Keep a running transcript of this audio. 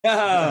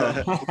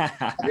Oh.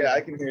 Yeah,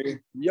 I can hear you.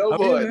 Yo, How are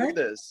you, boy, look at man?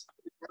 this.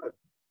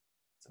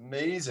 It's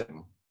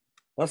amazing.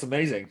 That's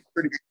amazing.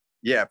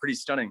 Yeah, pretty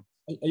stunning.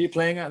 Are you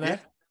playing out Yeah.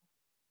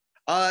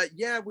 there?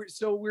 Yeah,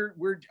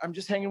 we're I'm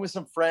just hanging with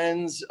some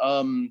friends.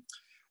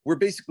 We're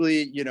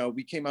basically,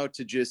 we came out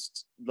to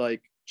just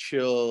like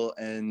chill,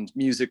 and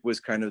music was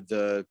kind of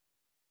the,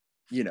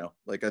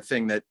 like a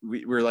thing that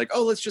we were like,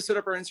 oh, let's just set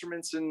up our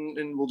instruments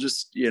and we'll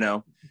just,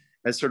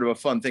 as sort of a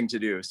fun thing to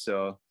do.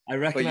 So, I but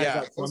recognize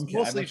yeah, that drum kit.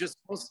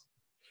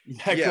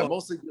 Yeah, yeah, go on.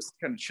 mostly just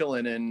kind of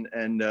chilling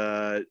and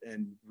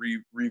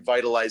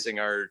revitalizing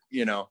our,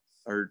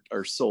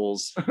 our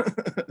souls.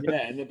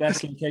 Yeah, in the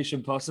best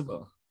location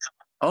possible.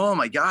 Oh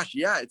my gosh,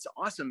 yeah, it's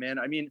awesome, man.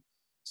 I mean,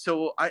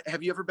 so I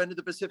have you ever been to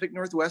the Pacific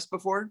Northwest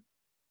before?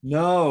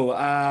 No,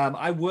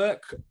 I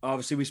work.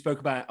 Obviously, we spoke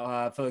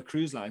about for the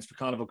cruise lines, for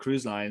Carnival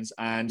Cruise Lines,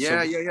 and so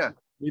Yeah, yeah, yeah,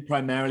 we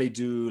primarily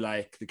do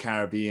like the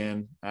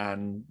Caribbean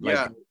and like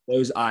yeah.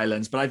 those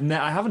islands. But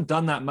I haven't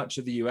done that much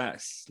of the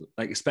U.S.,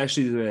 like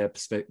especially the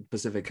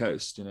Pacific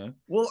Coast. You know?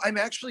 Well, I'm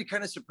actually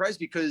kind of surprised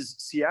because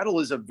Seattle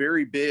is a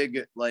very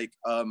big, like,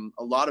 a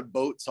lot of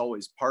boats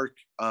always park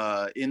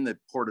in the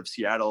port of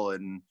Seattle,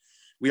 and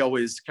we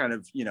always kind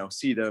of,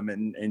 see them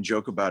and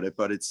joke about it.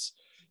 But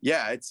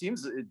yeah, it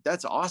seems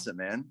that's awesome,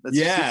 man. That's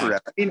super Yeah.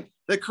 rad. I mean,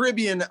 the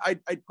Caribbean,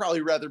 I'd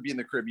probably rather be in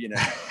the Caribbean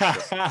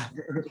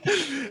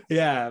anyway.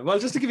 Yeah, well,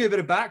 just to give you a bit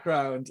of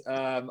background,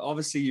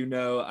 obviously,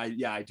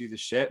 I do the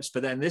ships,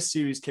 but then this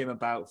series came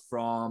about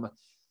from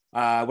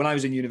when I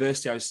was in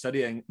university. I was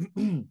studying,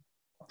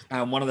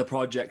 and one of the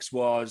projects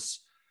was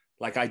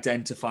like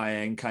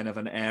identifying kind of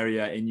an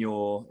area in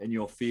your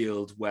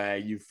field where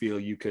you feel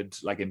you could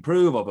like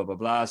improve or blah blah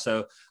blah.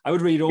 So I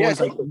would read Yeah,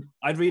 always like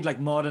I'd read like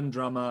Modern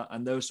Drummer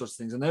and those sorts of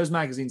things, and those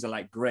magazines are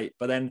like great.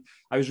 But then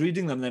I was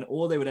reading them, and then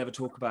all they would ever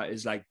talk about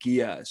is like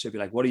gear. So it'd be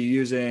like, what are you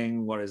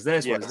using? What is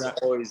this? yeah, What is that?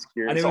 always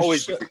here. And It's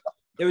always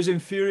it was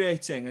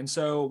infuriating. And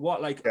so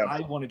what like yeah.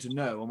 I wanted to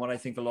know, and what I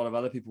think a lot of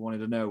other people wanted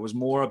to know, was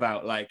more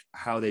about like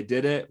how they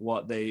did it,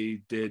 what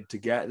they did to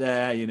get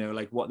there,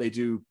 like what they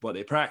do, what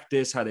they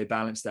practice, how they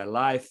balance their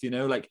life,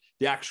 like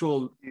the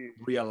actual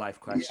real life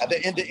questions.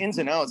 Yeah, the ins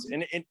and outs.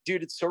 And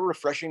dude, it's so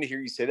refreshing to hear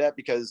you say that,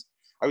 because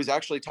I was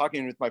actually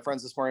talking with my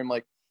friends this morning. I'm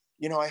like,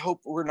 I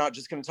hope we're not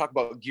just going to talk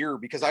about gear,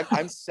 because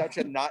I'm such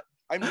a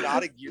I'm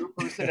not a gear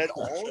person at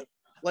all.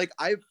 Like,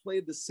 I've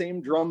played the same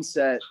drum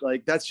set.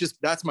 Like,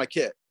 that's my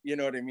kit. You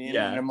know what I mean?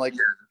 Yeah. And I'm like,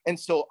 and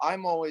so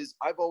I've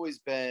always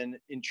been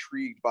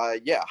intrigued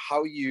by,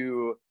 how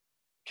you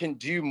can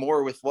do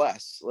more with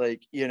less.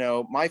 Like,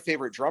 my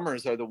favorite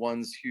drummers are the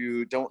ones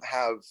who don't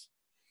have,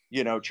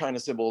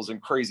 China cymbals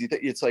and crazy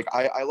things. It's like,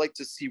 I like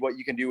to see what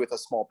you can do with a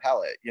small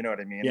palette. You know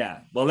what I mean? Yeah.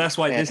 Well, that's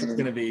why this is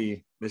going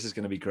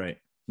to be great.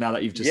 Now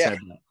that you've just said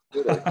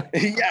that.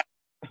 Yeah.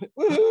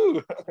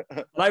 Woo-hoo.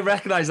 I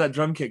recognize that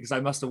drum kit because I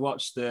must have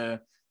watched the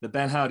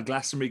Ben Howard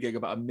Glastonbury gig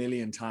about 1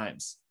 million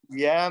times.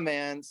 Yeah,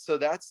 man. So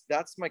that's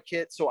my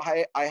kit. So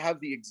I have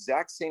the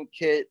exact same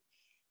kit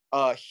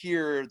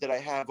here that I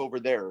have over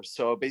there.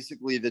 So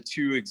basically the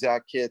two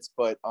exact kits,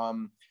 but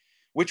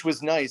which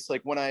was nice.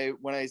 Like when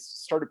I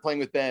started playing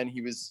with Ben,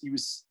 he's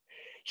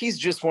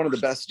just one of the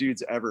best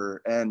dudes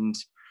ever. And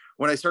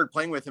when I started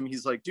playing with him,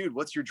 he's like, dude,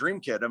 what's your dream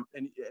kit?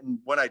 And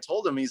when I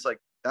told him, he's like,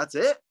 that's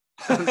it.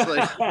 I was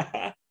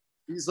like,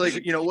 he's like,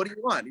 what do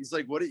you want? He's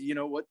like, what do you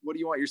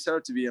want your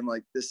setup to be? I'm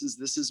like, this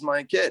is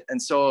my kit.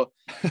 And so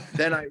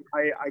then I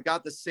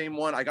got the same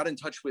one. I got in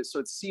touch with, so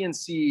it's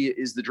CNC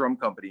is the drum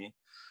company.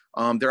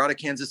 They're out of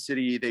Kansas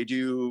City. They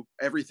do,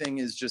 everything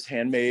is just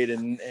handmade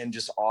and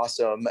just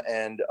awesome.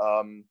 And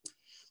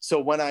so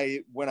when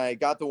I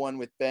got the one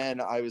with Ben,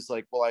 I was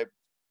like, well, I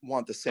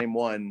want the same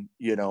one,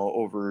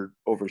 over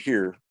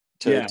here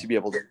to be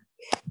able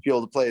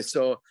to play.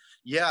 So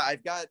yeah,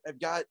 I've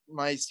got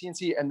my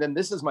CNC, and then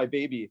this is my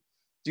baby.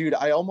 Dude,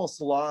 I almost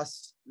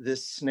lost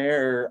this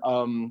snare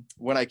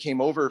when I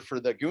came over for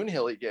the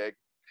Goonhilly gig.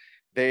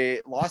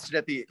 They lost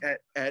it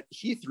at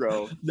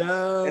Heathrow.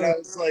 No. And I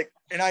was like,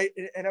 and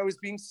I was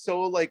being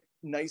so like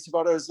nice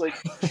about it. I was like,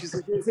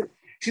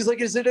 she's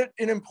like, is it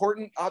an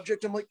important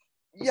object? I'm like,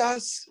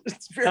 yes,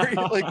 it's very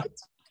like,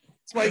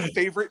 it's my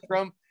favorite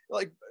drum.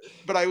 Like,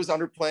 but I was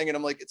underplaying, and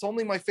I'm like, it's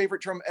only my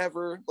favorite drum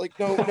ever. Like,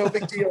 no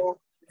big deal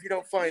if you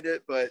don't find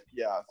it. But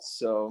yeah,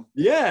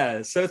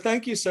 so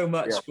thank you so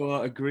much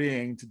for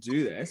agreeing to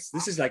do this.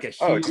 This is like a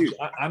huge,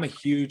 I'm a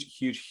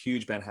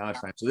huge Ben Howard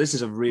fan, so this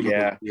is a really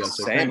big deal.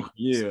 So thank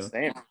you.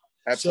 Same.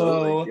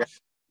 Absolutely. So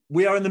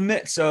we are in the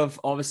midst of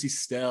obviously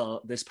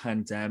still this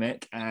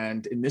pandemic,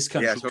 and in this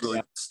country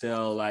we're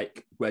still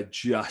like, we're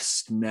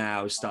just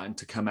now starting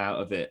to come out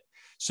of it.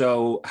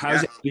 So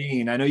how's it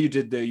been? I know you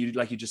did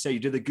like you just say, you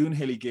did the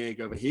Goonhilly gig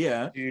over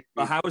here,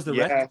 but how has the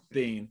rest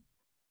been?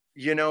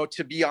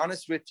 To be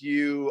honest with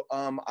you,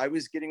 I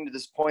was getting to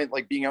this point,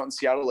 like being out in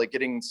Seattle, like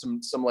getting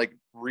some like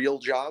real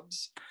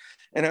jobs.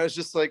 And I was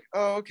just like,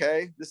 oh,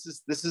 okay, this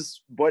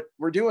is what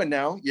we're doing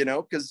now,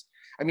 because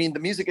I mean, the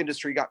music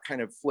industry got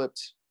kind of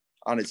flipped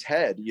on its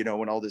head,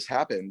 when all this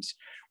happened.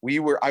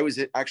 I was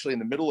actually in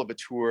the middle of a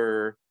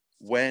tour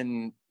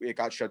when it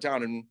got shut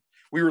down, and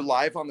we were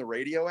live on the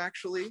radio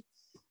actually,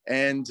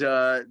 and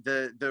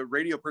the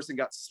radio person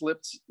got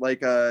slipped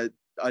like a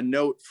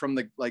note from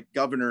the like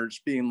governor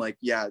being like,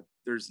 yeah,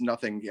 there's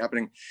nothing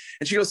happening.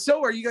 And she goes,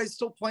 so are you guys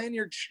still playing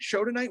your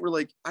show tonight? We're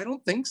like, I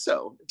don't think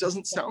so. It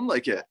doesn't sound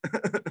like it.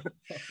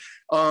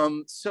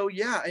 So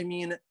yeah, I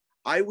mean,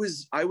 I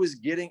was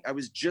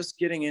just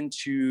getting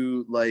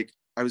into like,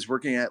 I was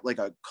working at like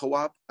a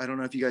co-op. I don't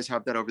know if you guys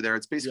have that over there.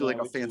 It's basically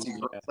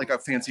like a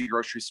fancy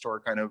grocery store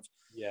kind of.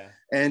 Yeah.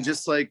 And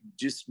just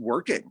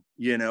working,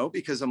 you know,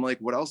 because I'm like,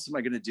 what else am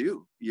I going to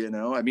do? You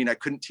know, I mean, I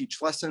couldn't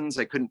teach lessons.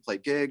 I couldn't play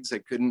gigs. I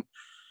couldn't,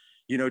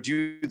 you know,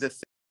 do the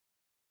thing.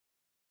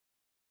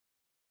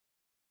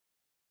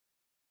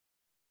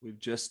 We've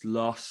just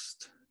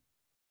lost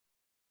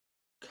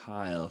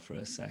Kyle for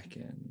a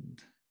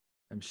second.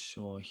 I'm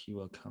sure he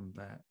will come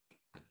back.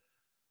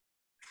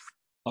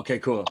 Okay,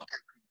 cool.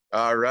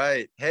 All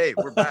right. Hey,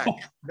 we're back.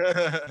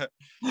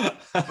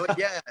 But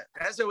yeah,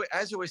 as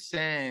I was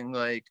saying,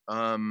 like,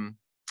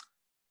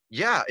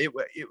 yeah,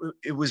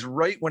 it was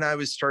right when I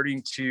was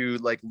starting to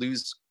like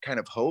lose kind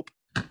of hope.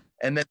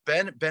 And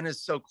then Ben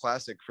is so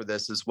classic for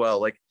this as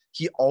well. Like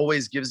he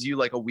always gives you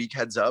like a week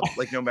heads up,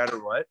 like no matter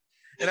what.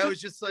 And I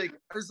was like,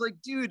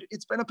 dude,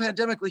 it's been a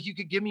pandemic. Like you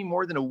could give me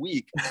more than a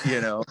week,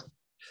 you know?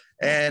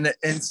 And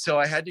so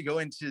I had to go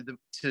into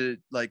to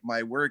like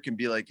my work and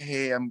be like,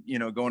 hey, I'm, you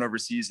know, going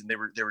overseas. And they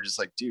were just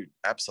like, dude,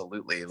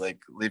 absolutely. Like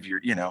live your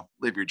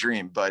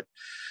dream. But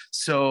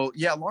so,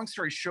 yeah, long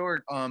story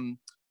short,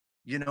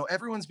 you know,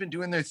 everyone's been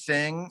doing their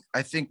thing.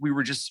 I think we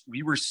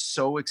were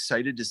so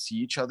excited to see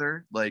each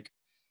other. Like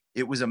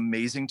it was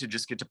amazing to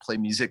just get to play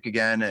music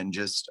again and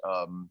just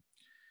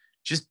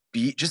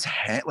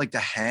hang, like the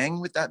hang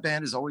with that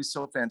band is always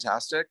so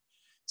fantastic.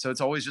 So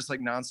it's always just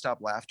like nonstop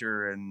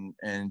laughter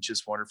and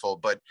just wonderful.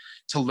 But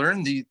to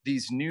learn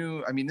this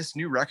new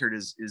record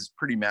is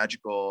pretty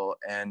magical.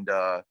 And,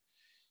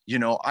 you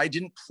know, I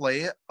didn't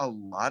play it a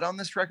lot on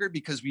this record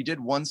because we did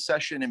one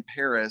session in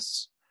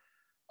Paris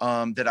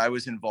that I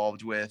was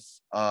involved with,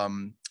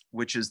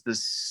 which was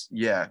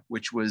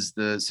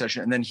the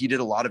session. And then he did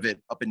a lot of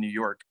it up in New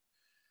York.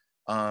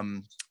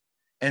 And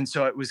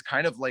so it was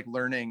kind of like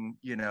learning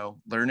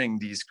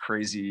these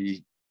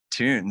crazy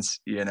tunes,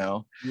 you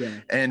know. Yeah.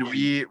 And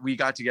we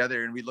got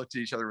together and we looked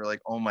at each other, we're like,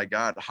 oh my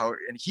god,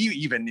 and he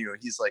even knew,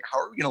 he's like, how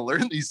are we gonna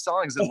learn these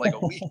songs in like a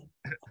week?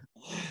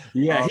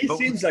 Yeah, he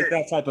seems like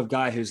that type of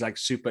guy who's like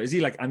super, is he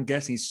like, I'm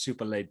guessing he's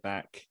super laid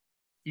back.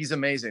 He's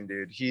amazing,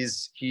 dude.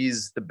 He's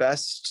the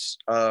best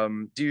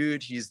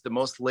dude. He's the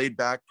most laid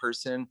back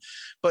person,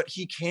 but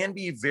he can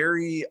be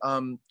very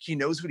he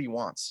knows what he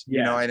wants,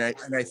 you know. And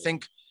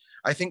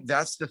I think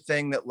that's the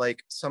thing that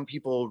like some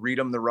people read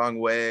him the wrong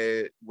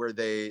way, where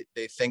they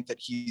think that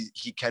he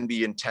can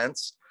be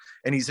intense,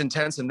 and he's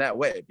intense in that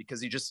way because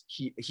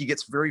he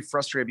gets very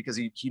frustrated because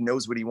he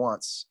knows what he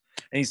wants,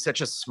 and he's such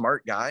a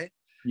smart guy.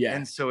 Yeah.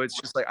 And so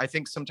it's just like, I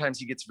think sometimes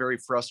he gets very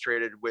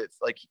frustrated with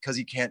like, because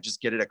he can't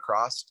just get it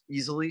across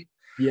easily.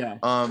 Yeah.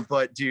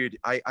 But dude,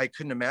 I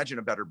couldn't imagine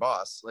a better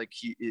boss. Like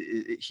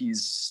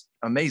he's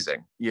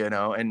amazing, you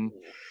know. And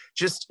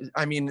just,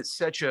 I mean,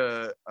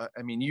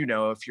 you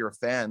know, if you're a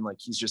fan, like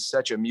he's just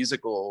such a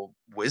musical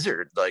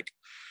wizard. Like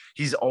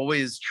he's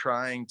always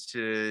trying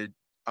to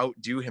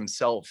outdo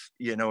himself,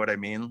 you know what I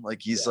mean?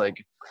 Like he's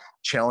like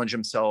challenge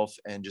himself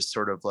and just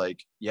sort of like,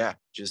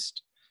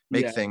 just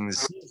make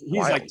things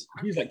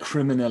he's like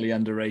criminally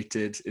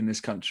underrated in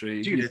this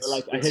country, dude.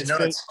 It's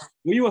nuts.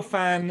 Were you a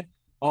fan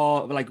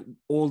of like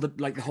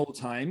the whole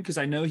time? Because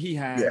I know he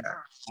had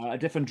a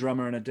different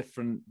drummer and a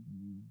different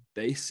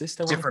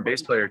bassist, different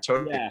bass player,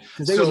 totally. Yeah,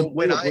 because they were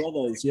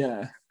brothers.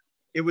 Yeah,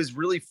 it was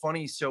really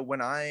funny. So when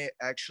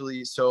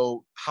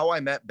how I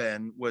met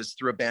Ben was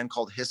through a band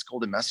called His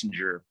Golden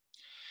Messenger.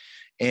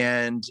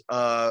 And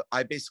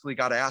I basically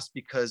got asked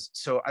because,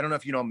 so I don't know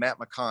if you know Matt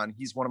McCon.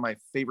 He's one of my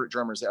favorite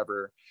drummers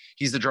ever.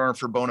 He's the drummer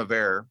for Bon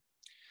Iver.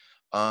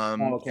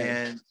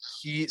 And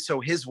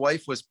his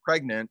wife was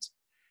pregnant.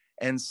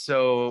 And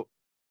so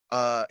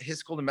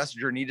His Golden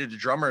Messenger needed a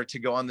drummer to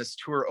go on this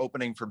tour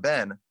opening for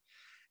Ben.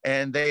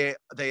 And they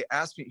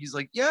asked me, he's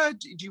like, yeah,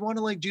 do you want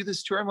to like do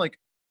this tour? I'm like,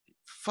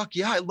 fuck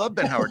yeah, I love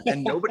Ben Howard.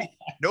 And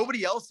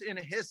nobody else in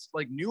His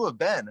like knew of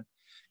Ben,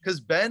 because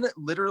Ben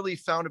literally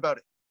found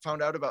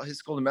out about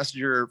His Golden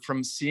Messenger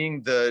from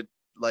seeing the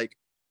like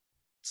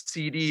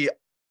CD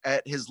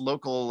at his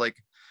local like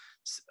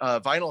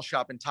vinyl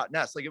shop in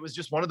Totnes. Like it was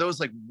just one of those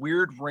like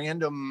weird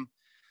random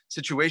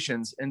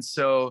situations. And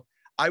so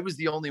I was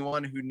the only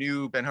one who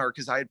knew Ben Howard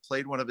because I had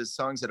played one of his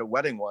songs at a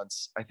wedding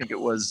once. I think it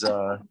was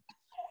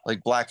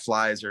like Black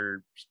Flies,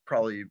 or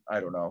probably, I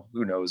don't know,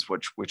 who knows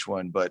which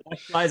one, but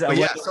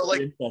yeah, so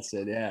like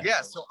interested,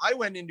 so I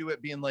went into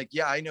it being like,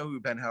 yeah, I know who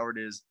Ben Howard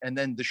is. And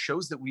then the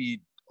shows that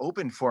we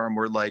opened for him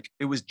were like,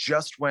 it was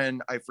just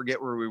when, I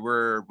forget where we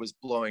was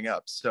blowing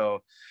up, so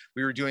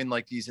we were doing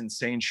like these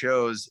insane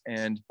shows.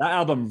 And that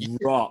album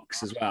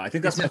rocks as well. I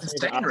think that's my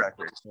insane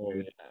record.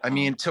 I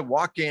mean, to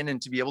walk in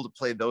and to be able to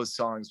play those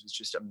songs was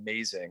just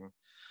amazing.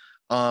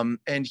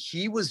 And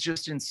he was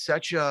just in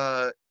such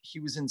a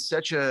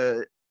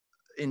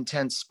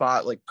intense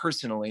spot, like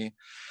personally.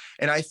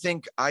 And I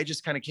think I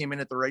just kind of came in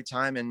at the right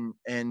time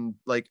and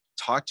like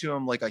talked to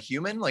him like a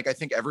human. Like I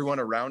think everyone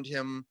around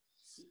him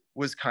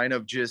was kind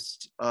of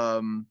just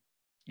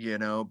you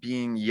know,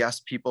 being yes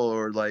people,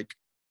 or like,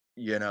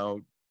 you know,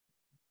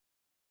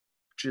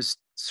 just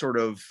sort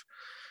of,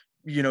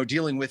 you know,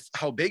 dealing with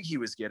how big he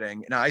was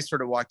getting. And I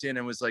sort of walked in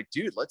and was like,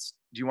 dude, do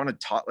you want to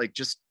talk, like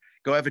just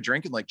go have a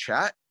drink and like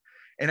chat?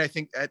 And I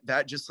think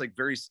that just like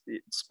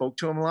it spoke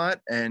to him a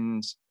lot.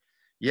 And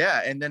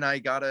yeah, and then I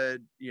got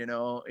an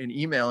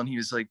email, and he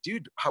was like,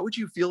 dude, how would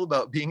you feel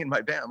about being in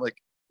my band? I'm like,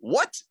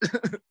 what?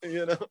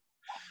 You know,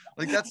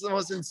 like that's the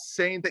most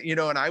insane thing, you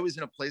know. And I was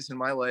in a place in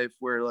my life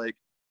where, like,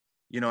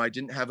 you know, I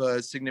didn't have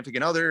a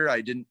significant other,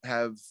 I didn't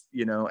have,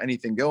 you know,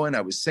 anything going,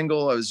 I was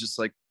single, I was just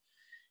like,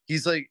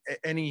 he's like,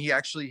 and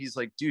he's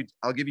like, dude,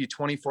 I'll give you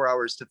 24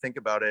 hours to think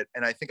about it.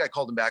 And I think I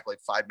called him back like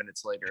 5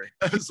 minutes later.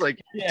 I was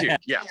like, dude,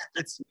 yeah,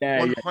 it's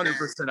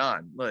 100%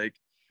 on. Like,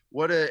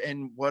 what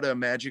a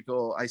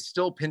magical, I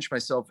still pinch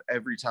myself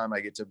every time I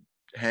get to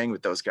hang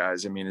with those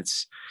guys. I mean,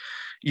 it's,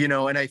 you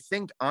know, and I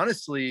think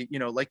honestly, you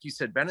know, like you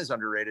said, Ben is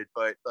underrated,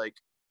 but like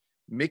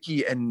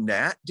Mickey and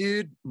Nat,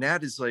 dude,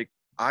 Nat is like,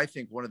 I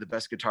think one of the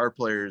best guitar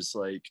players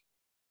like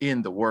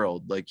in the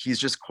world. Like he's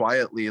just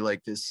quietly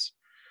like this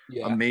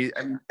amazing.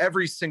 I mean,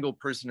 every single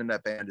person in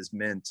that band is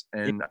mint.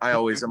 And I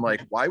always am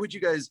like, why would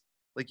you guys,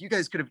 like, you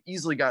guys could have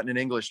easily gotten an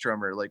English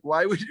drummer. Like,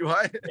 why would you?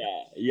 Why?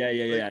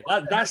 Yeah.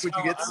 Like, That's would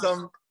you get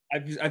some?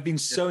 I've been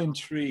so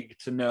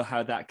intrigued to know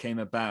how that came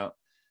about.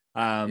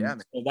 So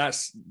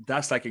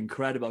that's like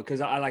incredible,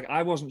 because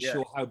I wasn't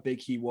sure how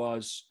big he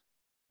was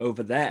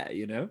over there,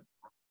 you know.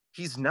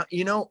 He's not,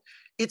 you know,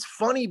 it's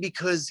funny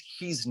because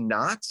he's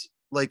not,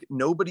 like,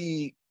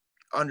 nobody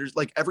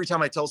like every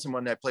time I tell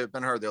someone that I play with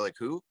Ben Hart, they're like,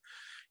 who?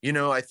 You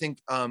know, I think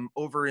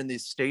over in the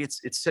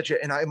States, it's such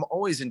a, and I'm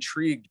always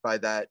intrigued by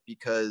that,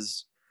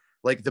 because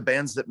like the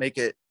bands that make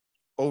it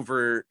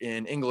over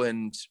in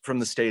England from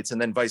the States and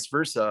then vice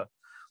versa,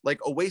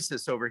 like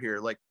Oasis over here,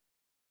 like,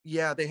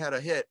 yeah, they had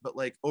a hit, but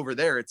like over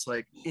there, it's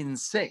like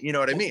insane. You know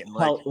what I mean?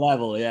 Like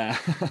level, yeah.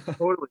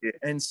 totally.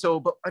 And so,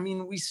 but I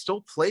mean, we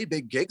still play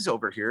big gigs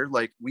over here.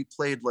 Like we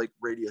played like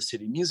Radio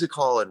City Music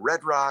Hall and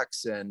Red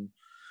Rocks,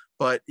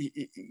 but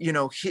you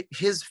know,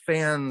 his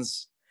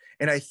fans,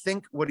 and I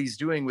think what he's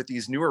doing with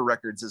these newer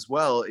records as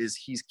well is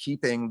he's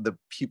keeping the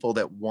people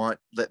that want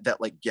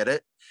that like get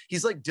it.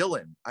 He's like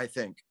Dylan, I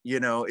think, you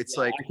know, it's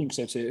like, I think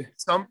so too.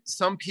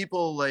 Some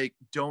people like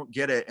don't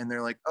get it, and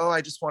they're like, oh,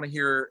 I just want to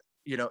hear,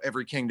 you know,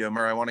 Every Kingdom,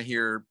 or I want to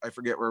hear I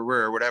Forget Where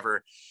We're, or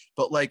whatever.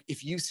 But like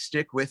if you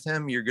stick with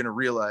him, you're gonna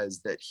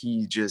realize that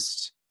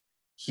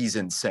he's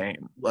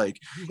insane. Like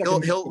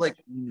he'll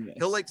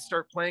like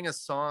start playing a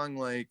song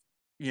like,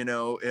 you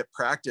know, at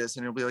practice,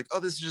 and he'll be like, oh,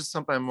 this is just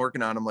something I'm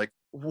working on. I'm like,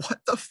 what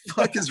the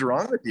fuck is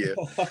wrong with you?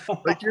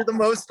 Like you're the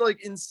most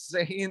like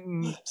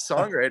insane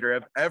songwriter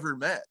I've ever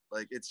met.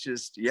 Like it's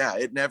just, yeah,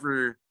 it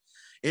never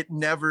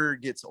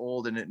gets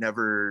old, and it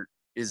never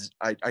is.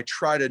 I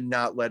try to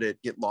not let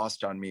it get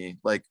lost on me,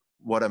 like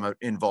what I'm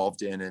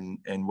involved in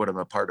and what I'm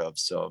a part of.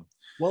 So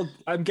well,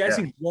 I'm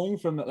guessing going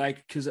from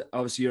like, because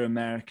obviously you're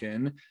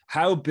American,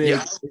 how big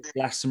is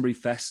Glastonbury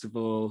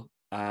Festival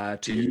to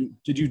you?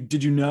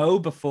 Did you know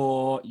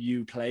before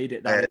you played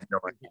it? I had no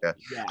idea.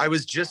 Yeah. I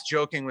was just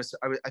joking with,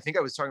 I think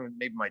I was talking with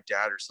maybe my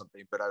dad or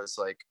something, but I was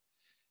like,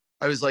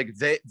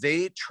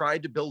 they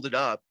tried to build it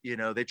up, you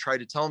know, they tried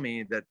to tell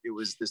me that it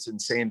was this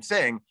insane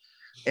thing.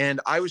 And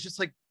I was just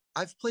like,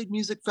 I've played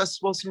music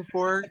festivals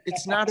before.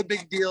 It's not a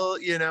big deal,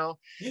 you know?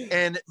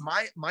 And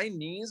my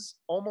knees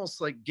almost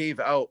like gave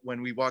out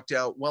when we walked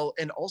out. Well,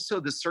 and also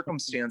the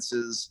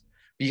circumstances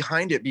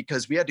behind it,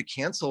 because we had to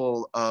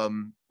cancel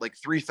like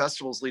 3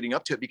 festivals leading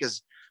up to it,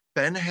 because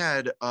Ben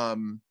had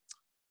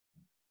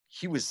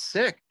he was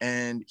sick,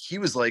 and he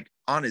was like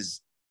on his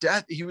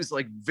death. He was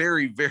like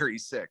very, very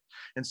sick.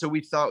 And so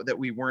we thought that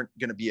we weren't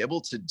going to be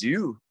able to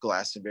do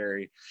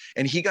Glastonbury.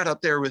 And he got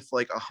up there with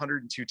like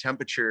 102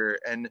 temperature.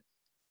 And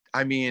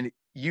I mean,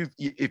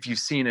 if you've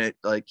seen it,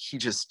 like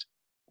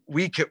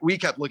we kept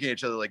looking at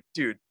each other like,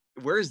 dude,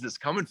 where is this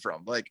coming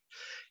from? Like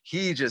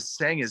he just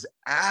sang his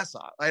ass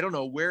off. I don't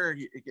know where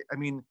he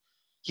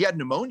had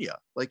pneumonia.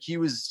 Like he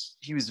was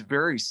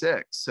very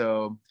sick.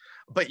 So,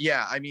 but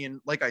yeah, I mean,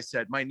 like I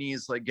said, my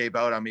knees like gave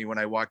out on me when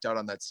I walked out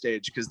on that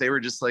stage, because they were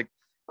just like,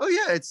 oh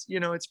yeah, it's,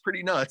 you know, it's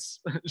pretty nuts.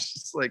 It's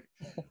just like,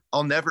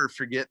 I'll never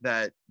forget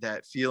that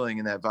feeling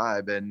and that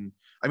vibe. And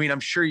I mean,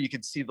 I'm sure you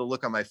could see the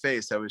look on my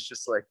face. I was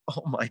just like,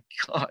 oh my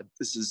God,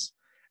 this is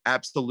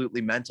absolutely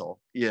mental,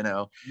 you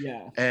know?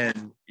 Yeah.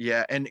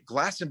 And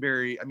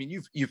Glastonbury, I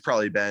mean, you've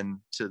probably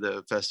been to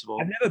the festival.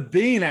 I've never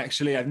been,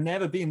 actually. I've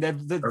never been.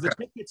 The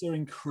tickets are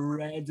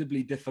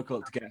incredibly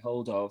difficult to get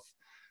hold of.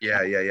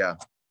 Yeah.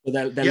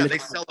 So they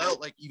sell out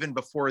like even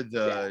before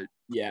the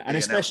and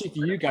especially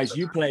for you guys,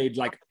 you played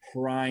like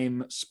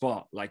prime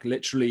spot, like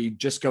literally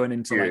just going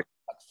into like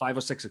 5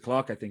 or 6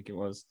 o'clock, I think it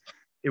was.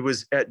 It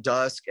was at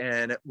dusk.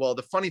 And well,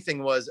 the funny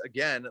thing was,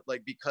 again,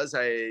 like because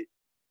I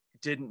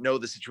didn't know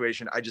the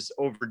situation, I just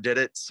overdid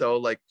it. So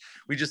like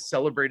we just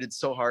celebrated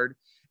so hard.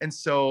 And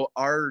so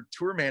our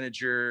tour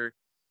manager,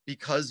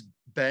 because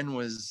Ben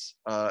was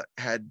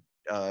had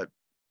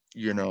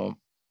you know,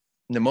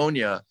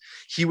 pneumonia,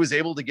 he was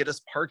able to get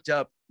us parked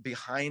up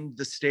behind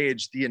the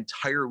stage the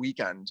entire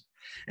weekend.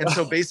 And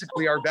so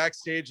basically our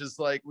backstage is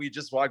like, we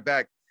just walk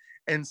back.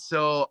 And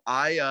so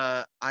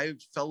I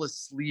fell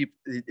asleep.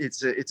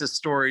 It's a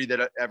story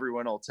that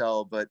everyone will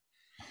tell, but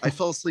I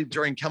fell asleep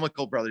during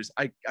Chemical Brothers.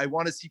 I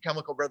want to see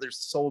Chemical Brothers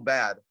so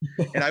bad.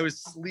 And I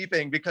was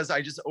sleeping because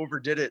I just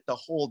overdid it the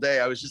whole day.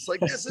 I was just like,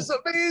 this is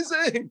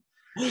amazing.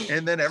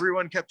 And then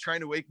everyone kept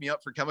trying to wake me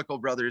up for Chemical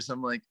Brothers.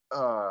 I'm like,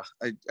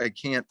 I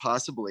can't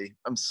possibly.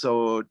 I'm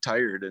so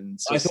tired and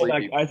so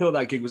sleepy. I thought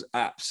that gig was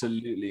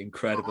absolutely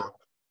incredible.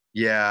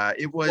 Yeah,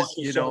 it was,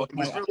 you know, it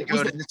was really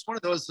good. And it's one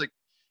of those like,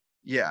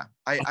 yeah,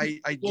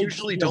 I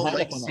usually don't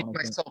like see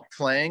myself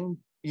playing,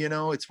 you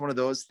know, it's one of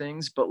those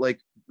things, but like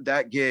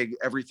that gig,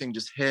 everything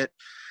just hit.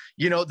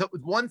 You know, the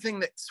one thing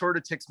that sort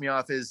of ticks me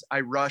off is I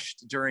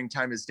rushed during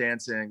Time Is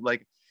Dancing,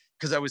 like,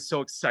 because I was so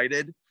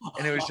excited,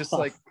 and it was just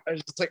like,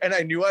 and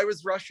I knew I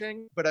was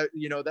rushing, but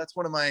you know, that's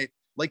one of my,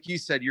 like you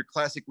said, you're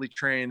classically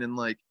trained, and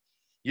like,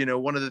 you know,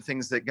 one of the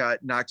things that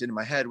got knocked into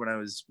my head when I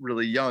was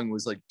really young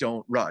was like,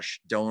 don't rush,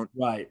 don't,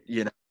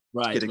 you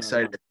know, get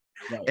excited.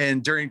 Right.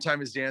 And during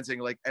Time Is Dancing,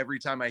 like every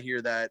time I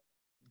hear that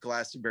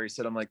Glastonbury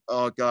set, I'm like,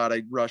 oh God,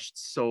 I rushed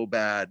so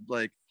bad.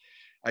 Like,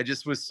 I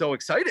just was so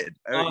excited.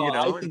 You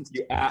know, I think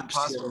you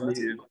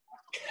absolutely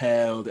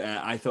killed it.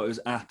 I thought it was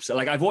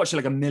absolutely, like, I've watched it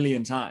like a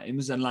million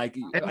times, and like,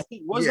 I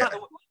think was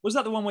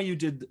that the one where you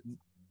did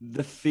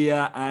the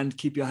Fear and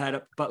Keep Your Head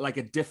Up, but like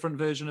a different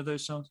version of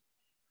those songs?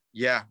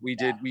 Yeah, we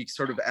did. We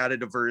sort of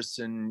added a verse,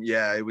 and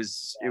yeah, it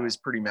was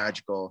pretty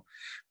magical.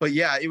 But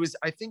yeah, it was,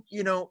 I think,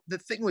 you know, the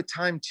thing with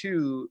Time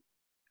too,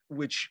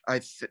 which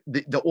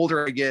the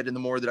older I get and the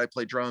more that I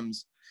play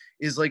drums,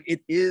 is like,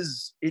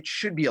 it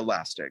should be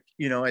elastic.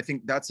 You know, I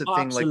think that's a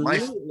thing.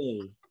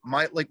 Absolutely.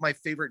 Like my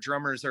favorite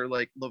drummers are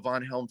like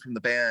Levon Helm from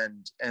the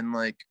band, and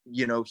like,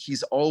 you know,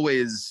 he's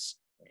always,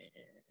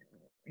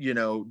 you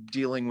know,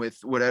 dealing with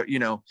whatever, you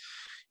know,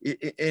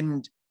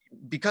 and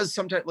because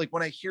sometimes, like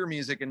when I hear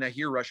music and I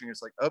hear rushing,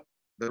 it's like, oh,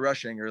 they're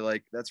rushing, or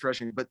like that's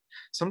rushing. But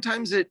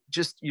sometimes it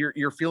just,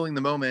 you're feeling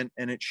the moment,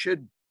 and it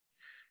should,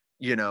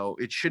 you know,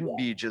 it shouldn't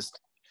be just.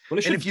 Well,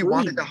 and if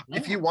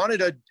you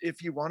wanted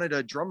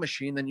a drum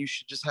machine, then you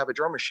should just have a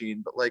drum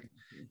machine. But like,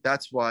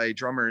 that's why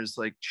drummers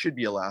like should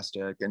be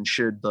elastic and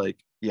should like,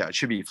 yeah, it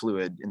should be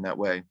fluid in that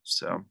way.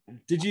 So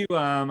did you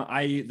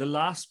the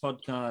last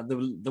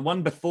podcast, the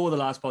one before the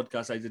last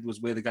podcast I did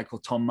was with a guy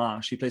called Tom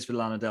Marsh. He plays for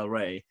Lana Del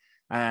Rey,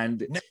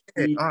 and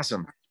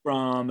awesome,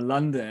 from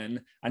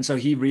London, and so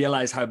he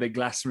realized how big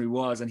Glastonbury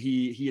was, and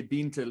he had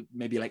been to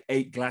maybe like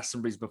 8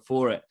 Glastonburys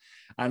before it,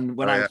 and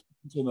when I was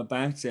talking to him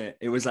about it,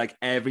 it was like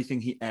everything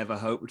he ever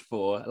hoped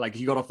for. Like,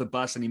 he got off the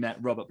bus and he met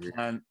Robert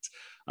Plant.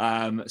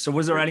 So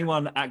was there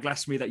anyone at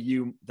Glastonbury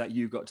that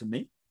you got to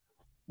meet?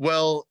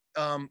 Well,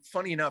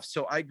 funny enough,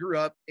 so I grew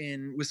up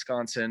in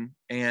Wisconsin,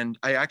 and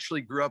I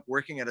actually grew up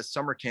working at a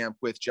summer camp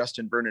with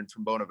Justin Vernon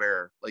from Bon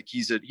Iver. Like,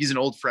 he's an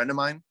old friend of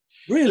mine.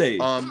 Really?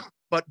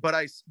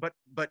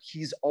 But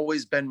he's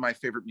always been my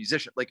favorite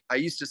musician. Like, I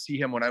used to see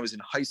him when I was in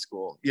high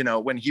school, you know,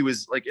 when he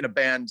was like in a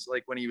band,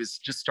 like when he was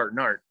just starting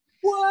art.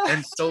 What?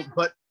 And so,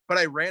 but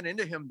I ran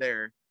into him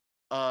there,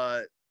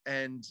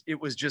 and it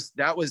was just,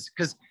 that was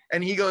because,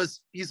 and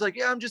he's like,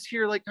 yeah, I'm just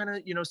here, like, kind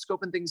of, you know,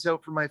 scoping things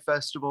out for my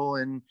festival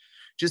and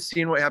just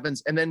seeing what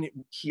happens. And then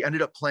he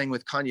ended up playing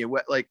with Kanye.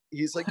 Like,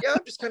 he's like, yeah,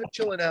 I'm just kind of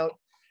chilling out.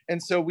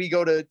 And so we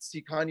go to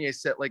see Kanye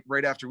set like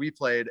right after we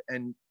played,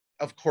 and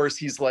of course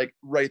he's like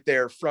right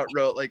there front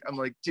row. Like, I'm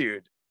like,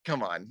 dude,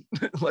 come on,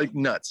 like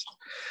nuts.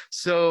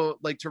 So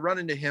like, to run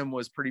into him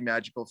was pretty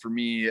magical for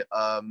me.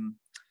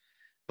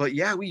 But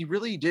yeah, we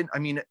really didn't, I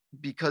mean,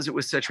 because it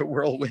was such a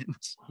whirlwind,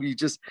 we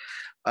just,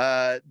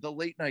 the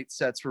late night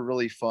sets were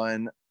really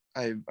fun.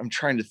 I'm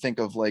trying to think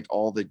of like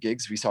all the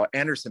gigs we saw.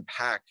 Anderson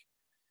 .Paak,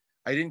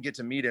 I didn't get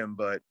to meet him,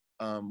 but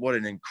what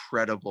an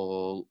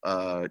incredible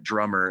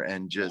drummer,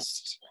 and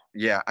just,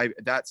 yeah,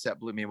 that set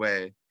blew me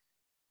away.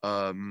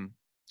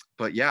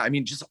 But yeah, I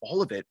mean, just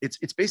all of it.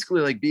 It's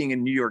basically like being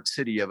in New York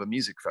City of a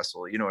music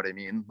festival. You know what I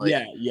mean? Like,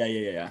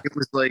 yeah. It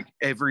was like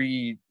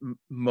every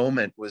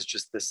moment was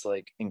just this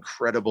like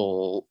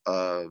incredible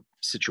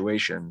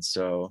situation.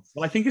 So,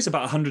 well, I think it's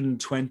about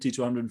 120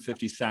 to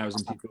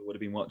 150,000 people would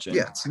have been watching.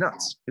 Yeah, it's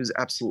nuts. It was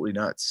absolutely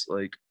nuts.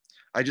 Like,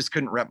 I just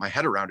couldn't wrap my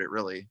head around it,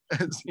 really,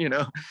 you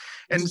know.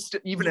 And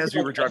even as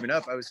we were driving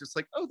up, I was just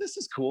like, oh, this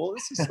is cool.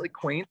 This is like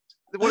quaint.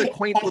 What a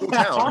quaint little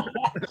town.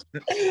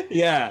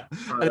 Yeah.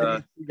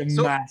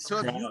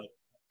 So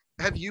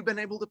have you been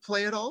able to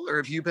play at all, or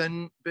have you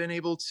been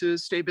able to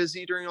stay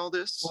busy during all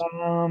this?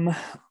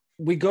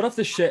 We got off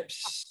the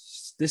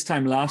ships this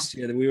time last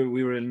year.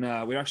 We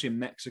were actually in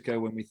Mexico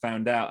when we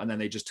found out, and then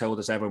they just told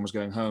us everyone was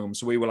going home.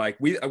 So we were like,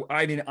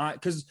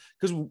 because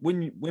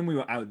when we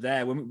were out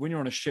there, when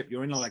you're on a ship,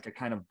 you're in like a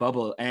kind of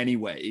bubble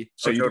anyway.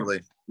 So totally,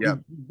 yeah,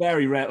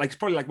 very rare. Like, it's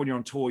probably like when you're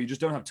on tour, you just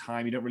don't have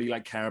time. You don't really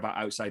like care about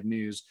outside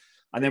news.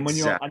 And then when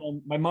and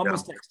then my mom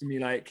was texting me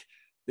like,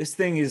 this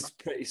thing is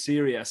pretty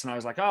serious. And I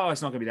was like, oh,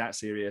 it's not going to be that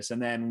serious.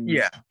 And then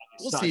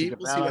we'll see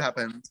what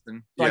happens.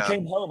 And so I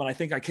came home, and I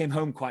think I came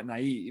home quite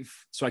naive.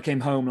 So I came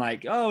home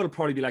like, oh, it'll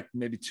probably be like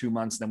maybe 2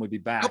 months, and then we'll be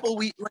back. Couple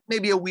weeks, like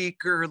maybe a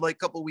week or like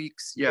couple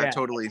weeks. Yeah,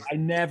 totally. I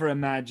never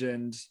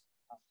imagined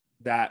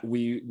that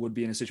we would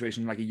be in a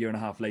situation like a year and a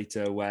half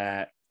later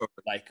where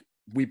like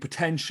we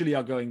potentially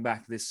are going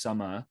back this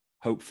summer,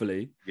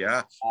 hopefully.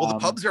 Yeah. Well, the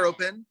pubs are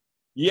open.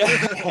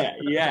 Yeah,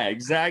 yeah,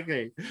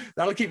 exactly.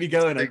 That'll keep me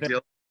going. Big deal.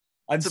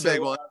 It's a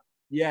big one.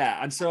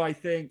 Yeah, and so I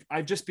think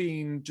I've just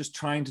been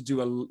trying to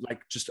do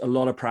a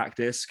lot of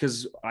practice,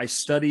 because I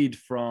studied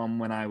from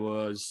when I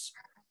was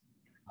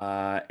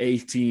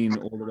 18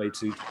 all the way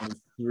to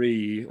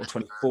 23 or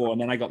 24,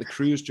 and then I got the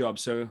cruise job.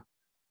 So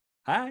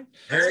hi.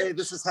 Hey,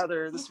 this is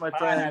Heather. This is my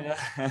friend.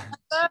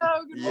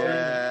 Hello, good morning.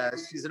 Yeah,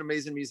 she's an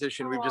amazing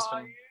musician.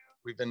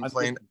 We've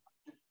been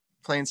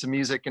playing some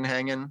music and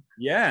hanging.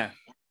 Yeah.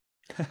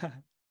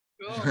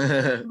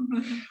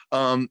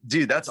 Cool.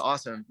 Dude, that's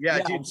awesome.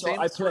 Yeah, dude. So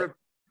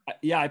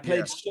I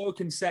played so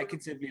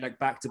consecutively, like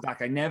back to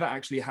back. I never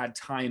actually had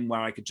time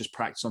where I could just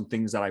practice on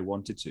things that I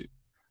wanted to.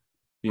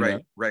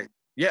 Right.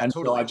 Yeah, and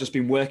totally. So I've just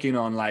been working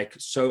on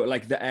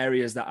the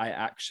areas that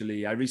I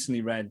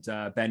recently read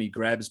Benny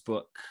Grebb's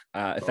book,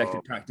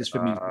 Effective Practice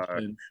for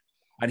Musicians.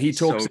 And he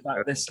talks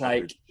about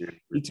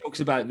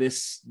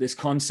this, this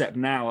concept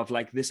now of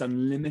like this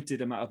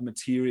unlimited amount of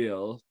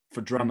material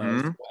for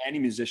drummers, or any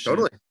musician.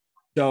 Totally.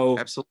 So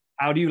absolutely.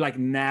 How do you like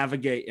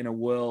navigate in a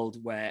world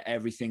where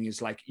everything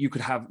is like, you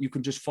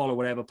can just follow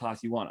whatever path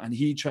you want? And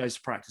he tries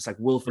to practice like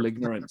willful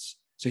ignorance.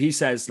 So he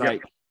says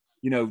like,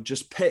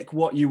 just pick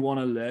what you want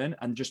to learn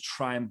and just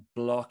try and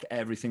block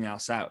everything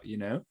else out,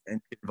 And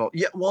involve.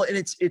 Yeah. Well, and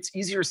it's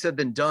easier said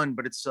than done,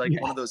 but it's like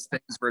one of those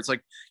things where it's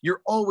like,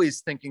 you're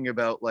always thinking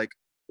about like,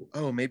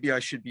 oh, maybe I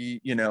should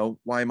be,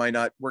 why am I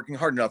not working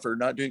hard enough or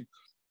not doing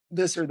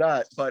this or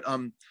that? But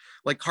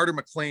like Carter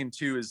McLean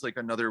too is like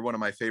another one of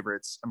my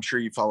favorites. I'm sure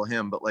you follow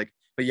him, but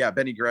yeah,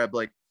 Benny Greb,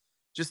 like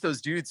just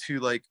those dudes who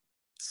like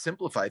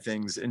simplify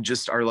things and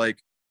just are like,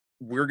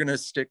 we're going to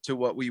stick to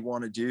what we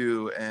want to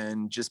do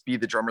and just be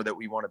the drummer that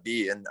we want to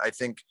be. And I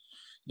think,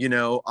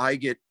 I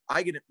get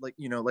like,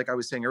 like I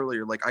was saying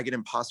earlier, like I get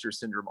imposter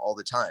syndrome all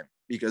the time,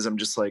 because I'm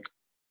just like,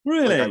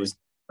 really,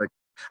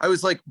 I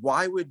was like,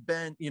 why would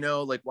Ben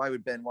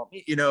want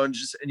me, and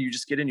you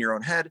just get in your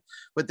own head.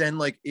 But then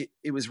like,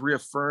 it was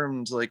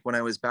reaffirmed, like when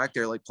I was back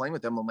there, like playing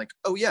with them, I'm like,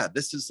 oh yeah,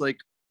 this is like,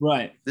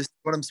 right. This is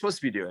what I'm supposed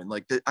to be doing.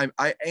 Like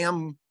I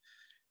am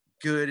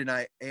good and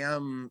I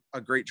am a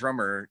great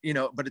drummer,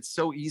 but it's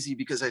so easy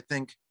because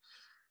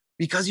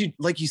you,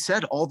 like you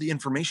said, all the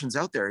information's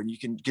out there and you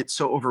can get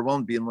so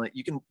overwhelmed being like,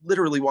 you can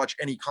literally watch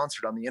any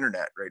concert on the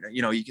internet right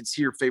now. You can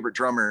see your favorite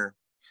drummer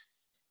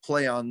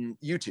play on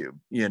YouTube,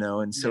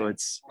 and so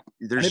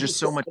there's just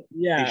so much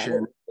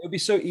information. It would be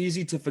so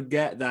easy to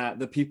forget that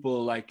the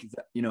people like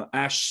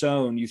Ash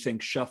Sohn, you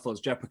think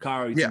shuffles, Jeff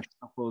Porcaro, you think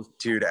shuffles.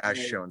 Dude,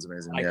 Ash Sohn's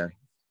amazing.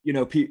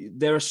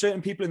 There are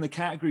certain people in the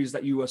categories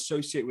that you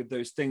associate with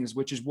those things,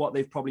 which is what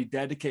they've probably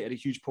dedicated a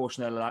huge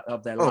portion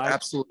of their life.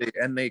 Absolutely,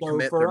 and they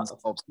commit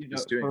themselves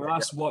to doing for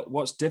us,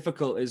 what's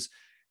difficult is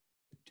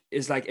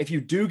like, if you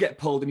do get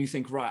pulled and you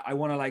think, right, I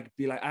want to like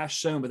be like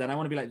Ash Sohn, but then I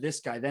want to be like this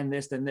guy, then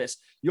this, then this.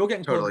 You're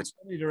getting pulled in so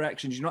many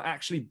directions. You're not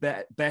actually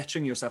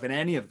bettering yourself in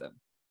any of them.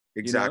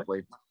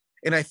 Exactly.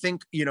 And I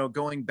think,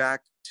 going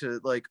back to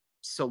like,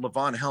 so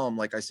Levon Helm,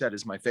 like I said,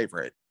 is my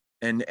favorite.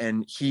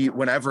 And he,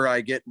 whenever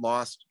I get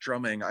lost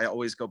drumming, I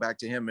always go back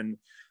to him and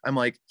I'm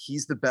like,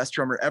 he's the best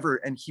drummer ever.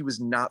 And he was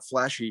not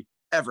flashy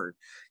ever.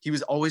 He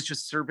was always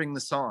just serving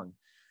the song.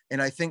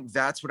 And I think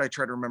that's what I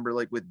try to remember,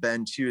 like with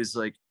Ben too, is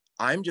like,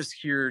 I'm just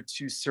here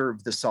to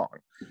serve the song.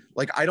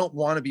 Like, I don't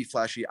want to be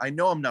flashy. I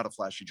know I'm not a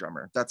flashy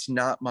drummer. It's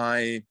not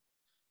my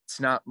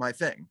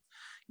thing.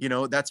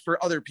 That's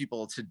for other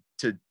people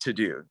to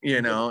do,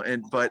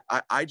 but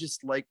I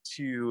just like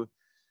to,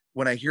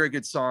 when I hear a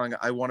good song,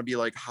 I want to be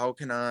like, how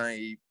can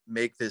I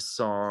make this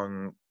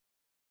song,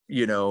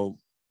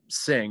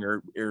 sing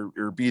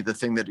or be the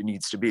thing that it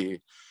needs to be?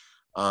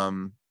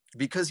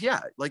 Because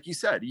like you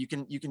said, you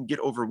can get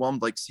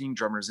overwhelmed, like seeing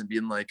drummers and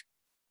being like,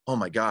 oh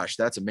my gosh,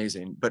 that's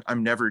amazing. But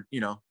I'm never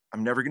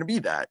going to be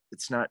that.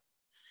 It's not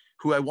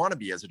who I want to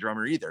be as a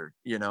drummer either,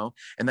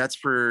 and that's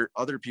for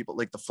other people,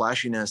 like the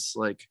flashiness,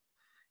 like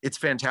it's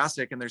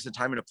fantastic. And there's a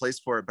time and a place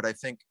for it. But I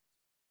think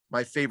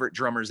my favorite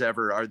drummers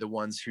ever are the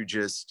ones who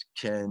just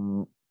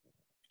can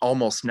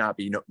almost not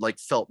be like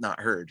felt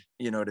not heard.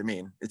 You know what I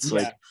mean? It's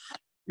like,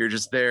 you're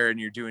just there and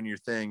you're doing your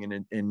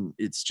thing. And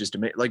it's just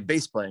amazing, like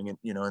bass playing, and,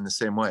 in the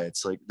same way,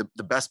 it's like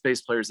the best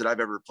bass players that I've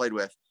ever played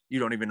with, you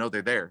don't even know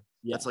they're there.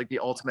 That's like the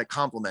ultimate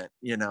compliment,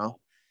 It's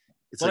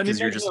like,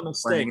 you're just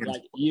playing.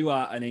 Like, you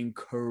are an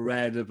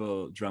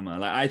incredible drummer.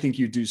 Like, I think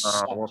you do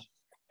such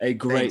a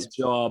great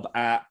job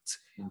at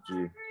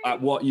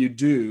what you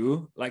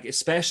do. Like,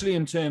 especially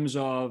in terms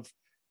of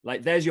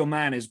like, There's Your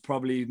Man is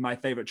probably my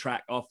favorite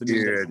track off the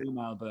Music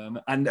album,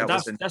 and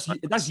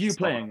that's you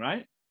playing,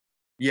 right?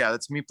 Yeah,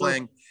 that's me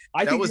playing.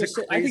 I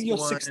think your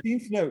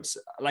 16th notes,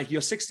 like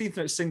your 16th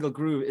note single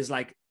groove, is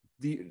like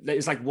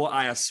it's like what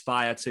I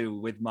aspire to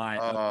with my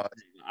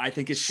I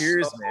think it's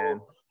cheers, so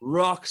man.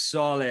 rock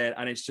solid,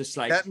 and it's just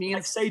like That means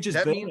like Sage is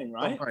that Burning, means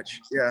right? so much.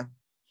 Yeah.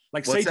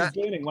 Like What's Sage is that?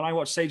 Burning. When I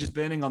watch Sage is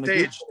Burning on the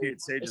Sage, Groove,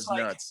 dude, Sage is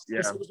like, nuts. Yeah.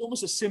 it was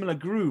almost a similar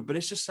groove, but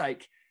it's just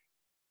like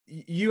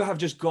you have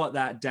just got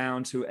that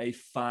down to a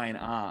fine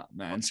art,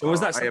 man. So was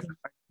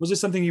this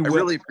something you I worked?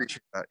 really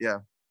appreciate that. Yeah.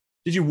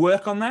 Did you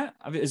work on that?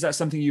 Is that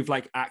something you've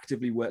like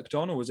actively worked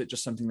on, or was it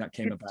just something that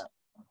came about?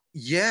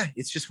 Yeah,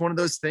 it's just one of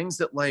those things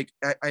that like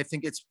I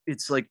think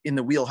it's like in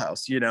the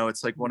wheelhouse, you know.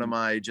 It's like one of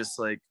my just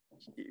like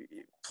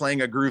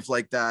playing a groove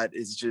like that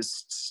is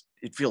just,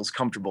 it feels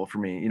comfortable for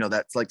me, you know.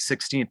 That's like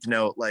 16th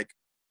note, like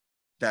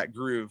that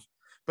groove.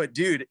 But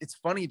dude, it's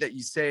funny that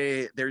you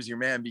say There's Your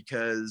Man,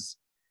 because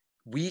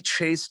we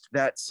chased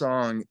that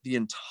song the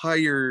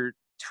entire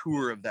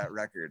tour of that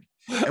record,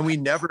 and we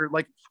never,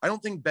 like, I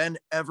don't think Ben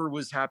ever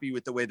was happy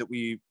with the way that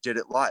we did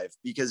it live,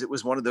 because it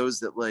was one of those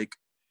that like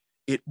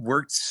it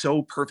worked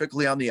so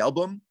perfectly on the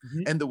album,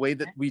 and the way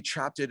that we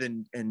chopped it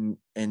and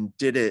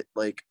did it,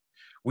 like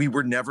we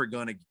were never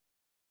going to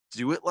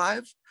do it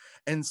live.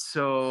 And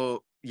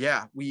so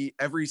yeah, we,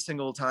 every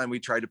single time we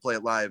tried to play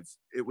it live,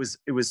 it was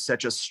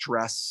such a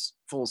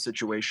stressful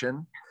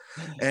situation.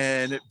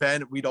 And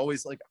Ben, we'd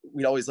always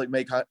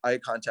make eye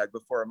contact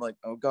before. I'm like,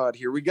 oh God,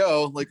 here we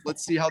go. Like,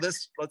 let's see how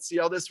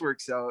this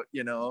works out,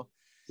 you know?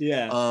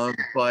 Yeah.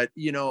 But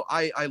you know,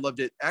 I loved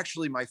it.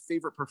 Actually, my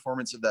favorite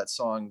performance of that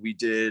song we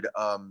did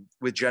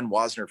with Jen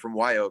Wasner from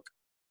Wyoke,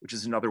 which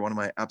is another one of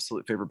my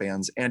absolute favorite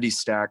bands. Andy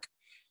Stack,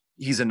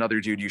 he's another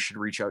dude you should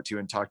reach out to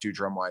and talk to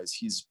drum wise.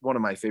 He's one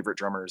of my favorite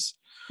drummers.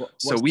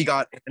 So we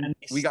got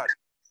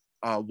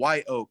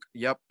Wyoke,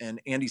 yep,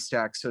 and Andy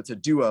Stack. So it's a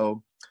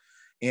duo.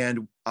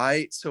 And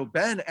so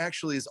Ben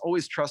actually has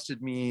always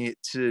trusted me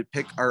to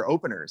pick our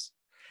openers,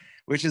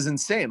 which is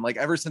insane. Like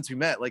ever since we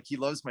met, like he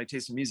loves my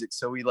taste in music.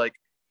 So we like,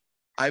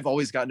 I've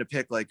always gotten to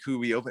pick like who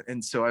we open.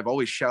 And so I've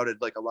always shouted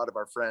like a lot of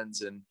our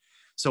friends. And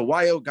so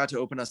Wyoke got to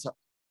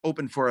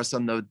open for us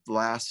on the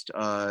last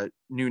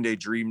Noonday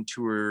Dream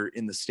tour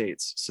in the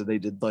States. So they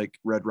did like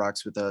Red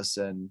Rocks with us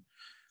and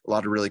a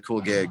lot of really cool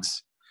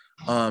gigs.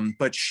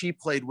 But she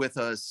played with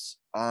us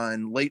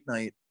on late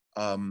night.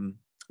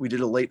 We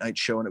did a late night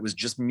show, and it was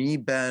just me,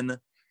 Ben,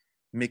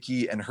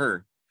 Mickey, and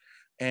her.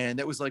 And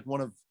that was like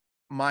one of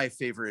my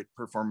favorite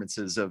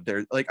performances of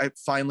their, like, I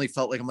finally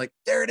felt like, I'm like,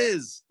 there it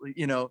is,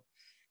 you know,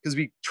 because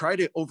we try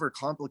to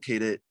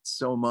overcomplicate it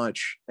so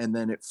much, and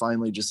then it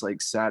finally just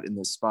like sat in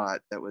this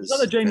spot. That was that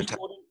the James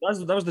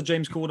Corden? That was the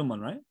James Corden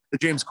one, right? The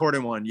James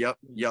Corden one. Yep.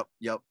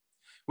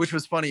 Which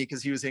was funny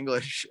because he was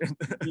English.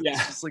 Yeah.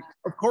 It's just like,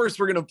 of course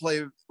we're gonna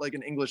play like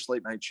an English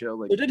late night show.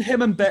 Like, so did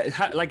him and Ben,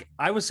 like,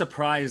 I was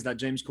surprised that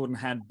James Corden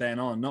had Ben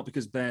on, not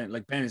because Ben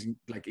is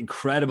like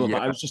incredible,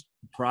 but I was just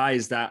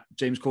surprised that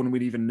James Corden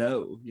would even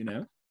know, you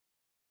know?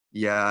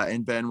 Yeah,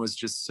 and Ben was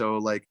just so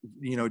like,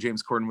 you know,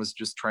 James Corden was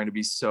just trying to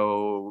be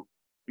so,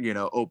 you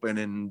know, open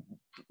and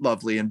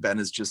lovely, and Ben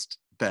is just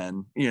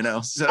Ben, you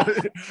know. So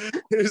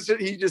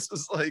he just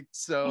was like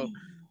so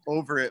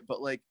over it.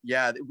 But like,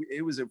 yeah,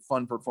 it was a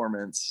fun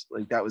performance.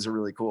 Like that was a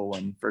really cool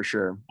one for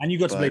sure. And you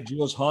got to play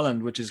Jules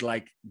Holland, which is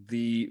like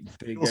the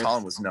biggest. Jules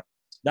Holland was nuts.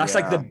 That's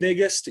like the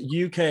biggest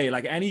UK,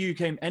 like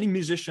any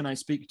musician I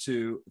speak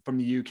to from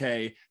the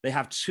UK, they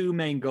have two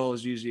main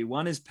goals usually.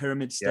 One is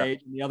Pyramid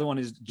Stage, and the other one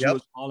is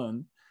Jules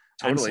Holland.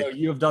 Totally. And so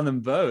you have done them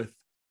both.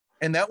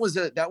 And that was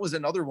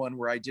another one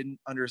where I didn't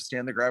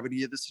understand the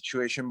gravity of the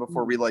situation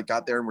before we like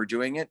got there and we're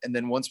doing it. And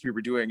then once we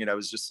were doing it, I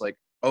was just like,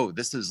 oh,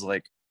 this is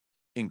like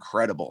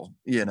incredible,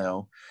 you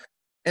know.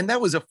 And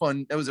that was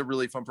a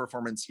really fun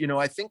performance. You know,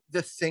 I think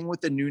the thing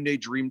with the Noonday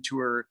Dream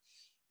tour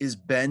is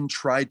Ben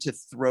tried to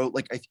throw,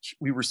 like,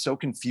 we were so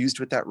confused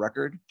with that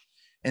record.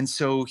 And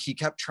so he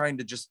kept trying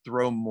to just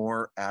throw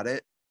more at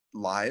it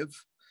live.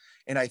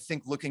 And I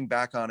think looking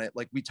back on it,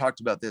 like we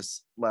talked about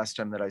this last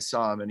time that I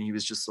saw him, and he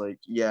was just like,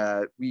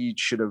 yeah, we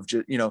should have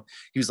just, you know,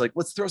 he was like,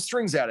 let's throw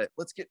strings at it.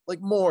 Let's get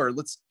like more,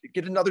 let's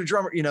get another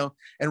drummer, you know.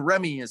 And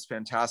Remy is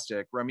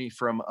fantastic. Remy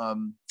from,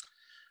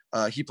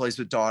 he plays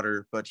with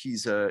Daughter, but he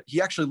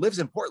actually lives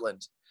in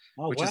Portland,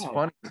 which is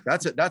funny.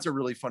 That's a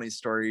really funny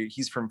story.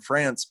 He's from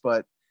France,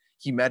 but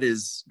he met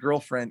his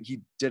girlfriend.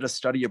 He did a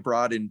study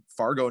abroad in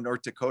Fargo,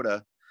 North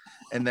Dakota,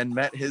 and then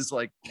met his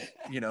like,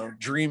 you know,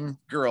 dream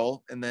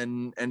girl, and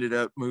then ended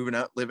up living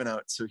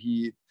out. So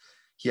he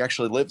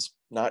actually lives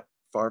not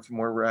far from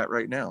where we're at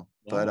right now.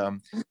 Yeah.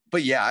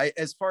 But yeah,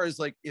 as far as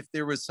like, if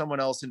there was someone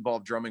else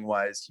involved drumming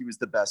wise, he was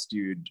the best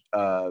dude,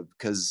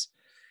 because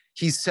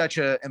he's such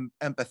a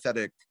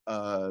empathetic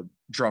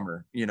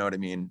drummer, you know what I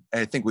mean?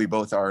 And I think we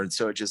both are. And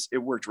so it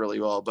worked really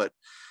well. But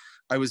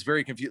I was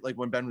very confused, like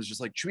when Ben was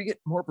just like, should we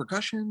get more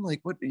percussion? Like,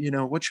 what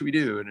should we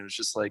do? And it was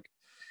just like,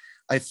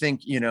 I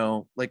think, you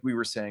know, like we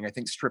were saying, I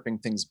think stripping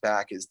things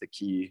back is the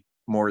key,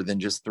 more than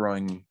just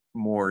throwing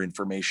more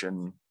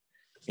information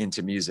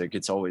into music.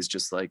 It's always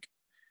just like,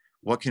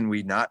 what can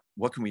we not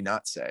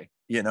say?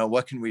 You know,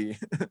 what can we,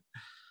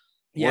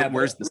 yeah,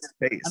 where's the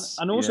space?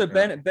 And also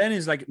Ben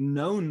is like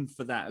known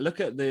for that. Look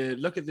at the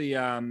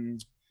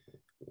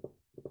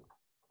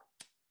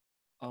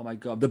Oh my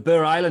God, the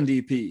Burr Island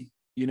EP.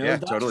 You know, Yeah,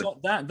 that's totally.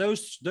 not that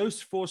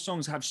those four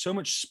songs have so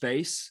much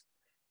space.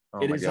 Oh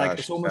It my is like, gosh.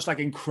 it's almost like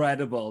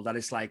incredible that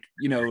it's like,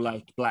 you know,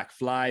 like Black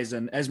Flies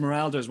and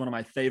Esmeralda is one of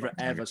my favorite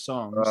ever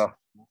songs. Oh,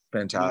 You know,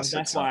 fantastic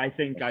that's song. why I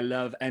think I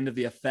love End of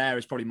the Affair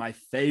is probably my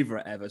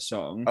favorite ever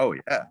song. Oh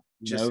yeah.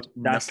 You know,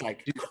 that's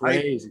like Dude,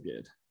 crazy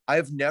good.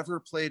 I've never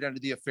played Under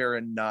the Affair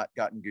and not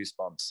gotten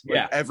goosebumps. Like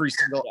Yeah. every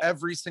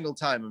single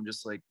time, I'm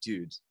just like,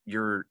 dude,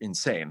 you're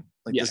insane.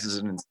 Like Yeah. this is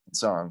an insane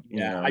song. Yeah,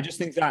 You know? I just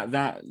think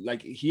that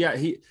like he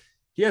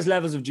has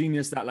levels of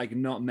genius that like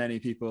not many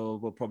people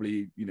will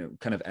probably, you know,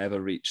 kind of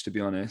ever reach, to be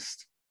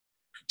honest.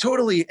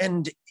 Totally.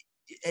 And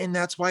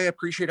that's why I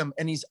appreciate him.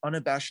 And he's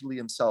unabashedly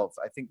himself.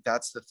 I think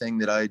that's the thing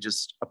that I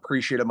just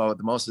appreciate him about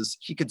the most is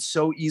he could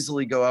so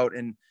easily go out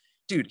and,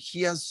 dude,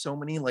 he has so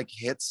many like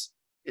hits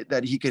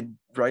that he could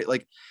write.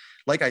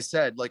 Like I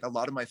said, like a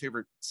lot of my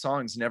favorite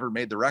songs never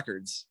made the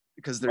records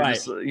because they're Right.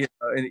 just, you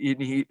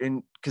know,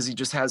 and because he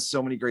just has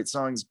so many great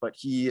songs, but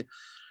he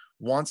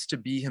wants to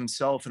be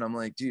himself. And I'm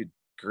like, dude,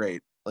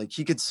 great. Like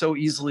he could so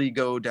easily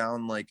go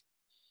down, like,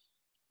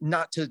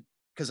 not to,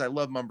 because I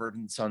love Mumford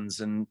and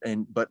Sons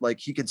but like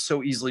he could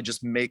so easily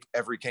just make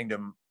Every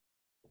Kingdom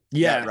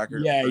that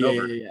record over and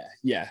over.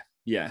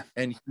 Yeah.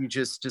 And he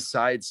just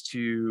decides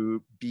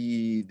to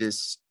be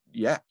this,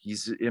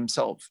 he's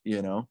himself,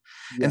 you know.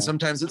 Yeah. And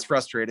sometimes it's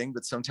frustrating,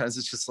 but sometimes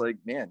it's just like,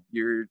 man,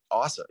 you're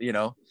awesome, you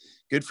know,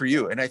 good for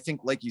you. And I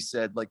think, like you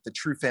said, like the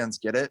true fans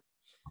get it.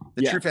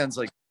 The true fans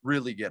like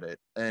really get it.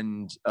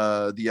 And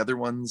the other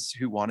ones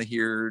who want to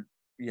hear,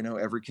 you know,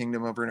 Every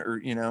Kingdom over,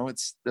 or, you know,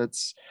 it's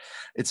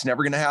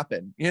never going to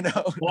happen, you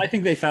know. Well, I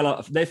think they fell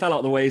out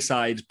the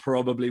wayside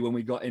probably when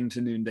we got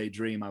into Noonday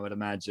Dream, I would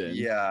imagine.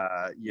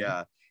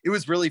 Yeah. It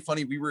was really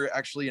funny. We were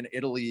actually in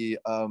Italy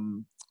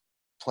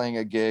playing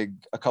a gig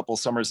a couple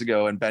summers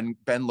ago, and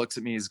Ben looks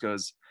at me, he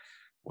goes,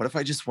 what if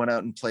I just went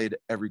out and played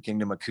Every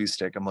Kingdom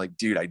acoustic? I'm like,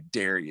 dude, I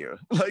dare you.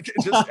 Like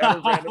just at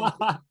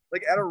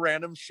a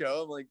random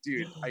show, I'm like,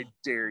 dude, I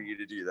dare you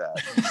to do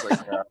that. And he's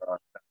like, no,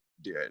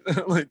 do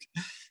it. Like,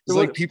 so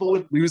like people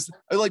would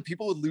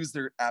lose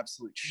their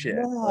absolute shit.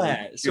 Yeah.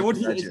 Like, So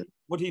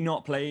would he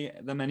not play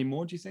them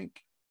anymore, do you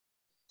think?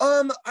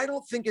 I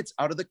don't think it's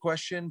out of the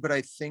question, but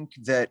I think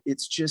that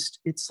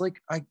it's like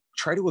I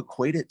try to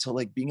equate it to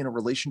like being in a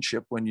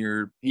relationship when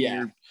you're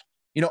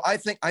you know, I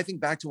think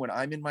back to when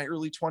I'm in my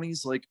early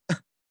 20s, like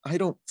I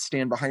don't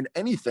stand behind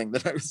anything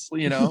that I was,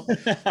 you know.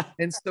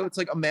 And so it's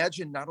like,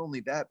 imagine not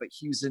only that, but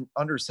he was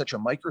under such a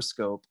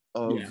microscope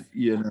of,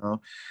 you know,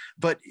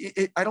 but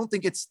I don't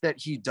think it's that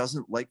he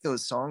doesn't like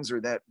those songs or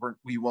that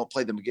we won't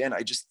play them again.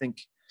 I just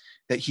think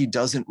that he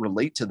doesn't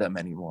relate to them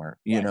anymore,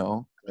 you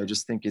know. I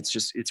just think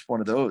it's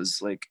one of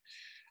those, like,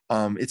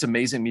 it's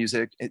amazing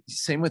music.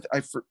 Same with, I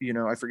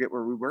forget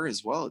where we were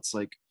as well. It's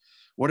like,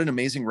 what an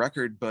amazing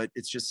record, but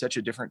it's just such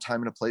a different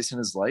time and a place in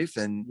his life.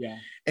 And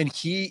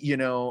he, you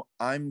know,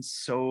 I'm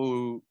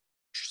so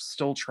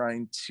still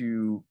trying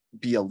to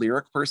be a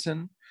lyric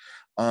person.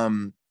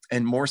 And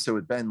more so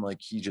with Ben,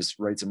 like he just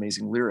writes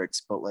amazing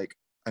lyrics, but like,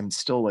 I'm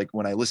still like,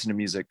 when I listen to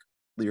music,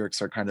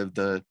 lyrics are kind of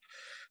the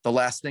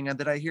last thing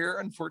that I hear,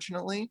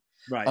 unfortunately.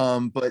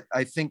 Right. But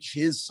I think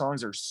his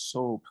songs are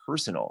so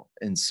personal.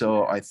 And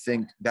so I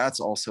think that's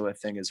also a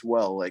thing as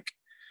well. Like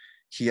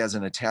he has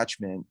an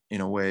attachment in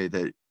a way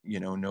that, you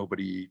know,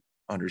 nobody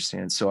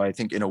understands. So I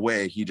think in a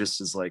way he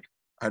just is like,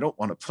 I don't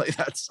want to play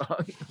that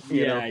song.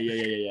 Yeah.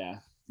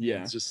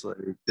 It's just like,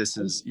 this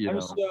is, you know.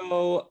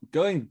 So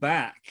going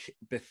back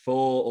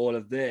before all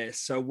of this,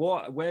 so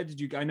where did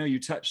you, I know you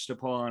touched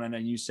upon, and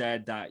then you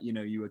said that, you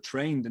know, you were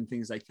trained and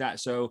things like that.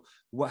 So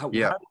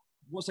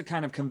what's a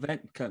kind of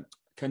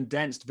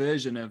condensed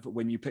version of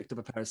when you picked up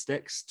a pair of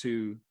sticks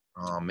to?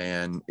 Oh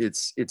man,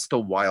 it's the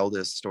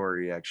wildest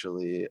story,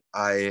 actually.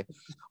 I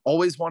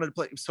always wanted to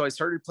play, so I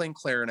started playing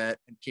clarinet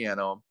and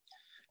piano,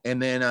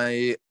 and then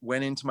I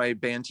went into my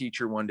band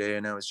teacher one day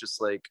and I was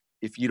just like,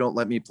 if you don't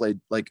let me play,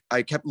 like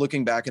I kept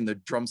looking back in the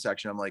drum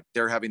section, I'm like,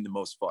 they're having the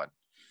most fun,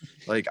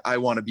 like I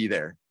want to be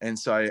there. And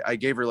so I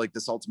gave her like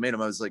this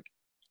ultimatum. I was like,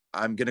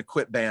 I'm gonna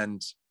quit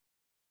band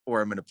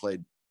or I'm gonna play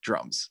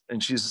drums.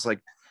 And she's just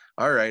like,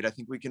 all right, I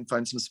think we can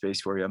find some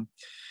space for you.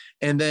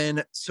 And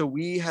then, so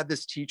we had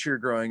this teacher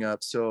growing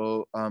up.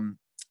 So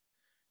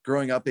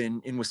growing up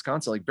in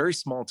Wisconsin, like very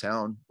small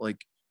town,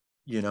 like,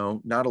 you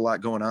know, not a lot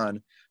going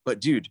on.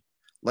 But dude,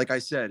 like I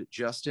said,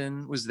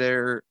 Justin was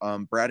there.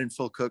 Brad and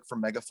Phil Cook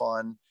from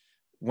Megaphon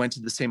went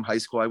to the same high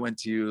school I went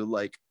to.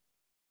 Like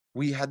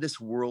we had this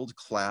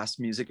world-class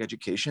music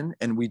education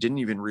and we didn't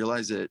even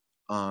realize it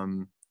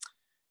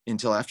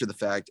until after the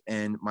fact.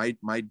 And my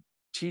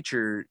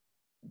teacher,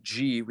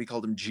 G, we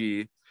called him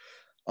G,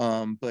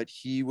 but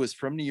he was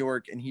from New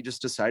York and he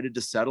just decided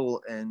to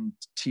settle and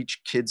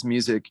teach kids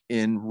music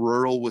in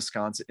rural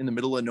Wisconsin in the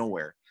middle of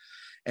nowhere.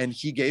 And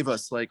he gave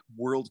us like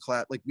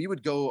world-class, like we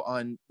would go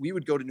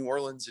to New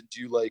Orleans and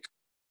do like,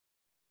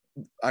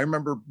 I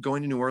remember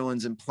going to New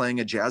Orleans and playing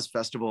a jazz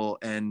festival,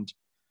 and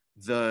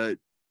the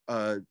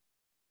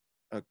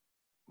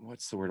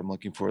what's the word I'm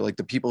looking for, like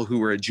the people who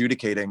were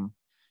adjudicating,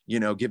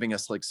 giving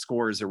us like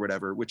scores or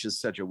whatever, which is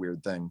such a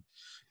weird thing.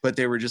 But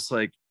they were just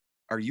like,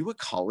 are you a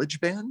college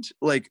band?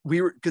 Like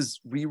because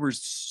we were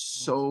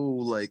so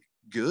like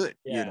good,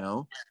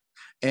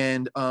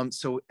 And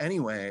so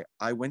anyway,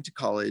 I went to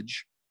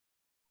college,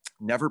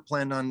 never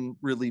planned on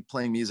really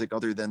playing music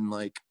other than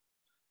like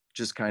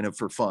just kind of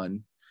for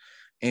fun.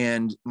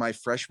 And my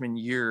freshman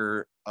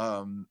year,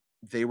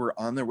 they were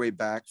on their way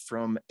back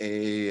from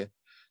a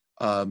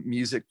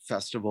music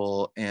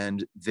festival,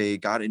 and they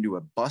got into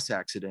a bus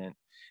accident.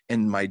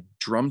 And my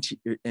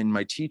and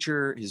my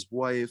teacher, his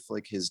wife,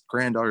 like his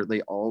granddaughter,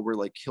 they all were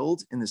like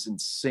killed in this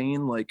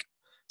insane like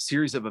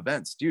series of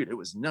events. Dude, it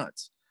was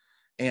nuts.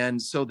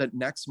 And so that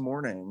next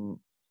morning,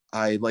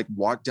 I like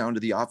walked down to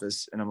the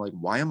office, and I'm like,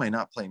 why am I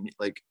not playing?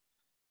 Like,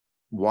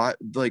 why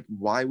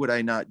would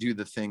I not do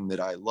the thing that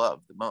I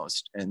love the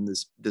most? And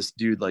this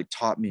dude like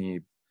taught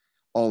me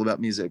all about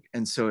music.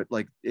 And so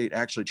it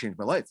actually changed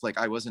my life. Like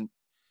I was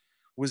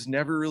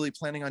never really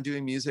planning on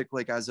doing music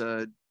like as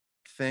a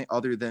thing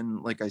other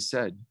than, like I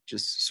said,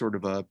 just sort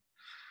of a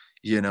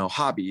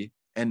hobby.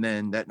 And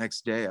then that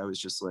next day I was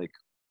just like,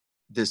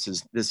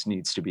 this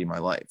needs to be my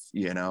life,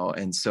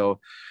 and so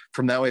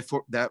from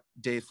that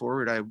day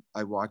forward,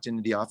 I walked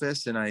into the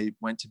office and I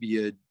went to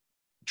be a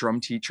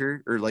drum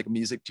teacher or like a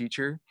music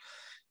teacher,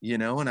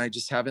 and I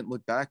just haven't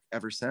looked back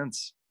ever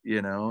since,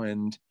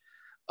 and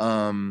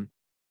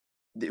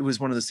it was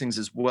one of those things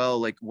as well.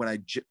 Like when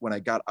I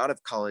got out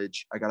of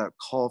college, I got a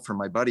call from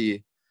my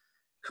buddy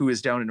who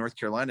was down in North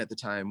Carolina at the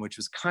time, which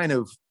was kind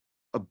of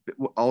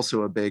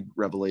also a big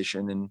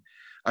revelation. And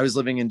I was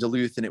living in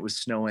Duluth and it was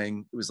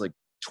snowing. It was like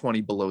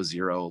 20 below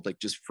zero, like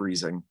just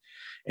freezing.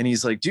 And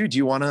he's like, dude, do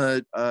you want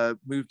to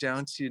move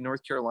down to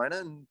North Carolina?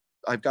 And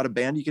I've got a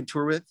band you can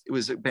tour with. It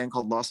was a band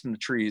called Lost in the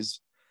Trees.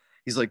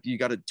 He's like, you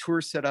got a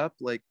tour set up?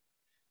 Like,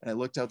 and I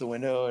looked out the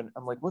window and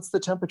I'm like, what's the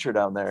temperature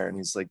down there? And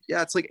he's like,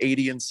 yeah, it's like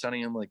 80 and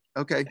sunny. I'm like,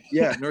 okay,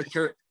 yeah,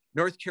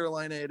 North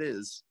Carolina it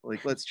is.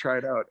 Like, let's try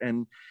it out.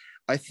 And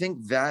I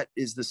think that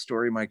is the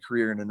story of my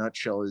career in a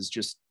nutshell, is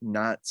just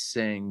not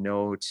saying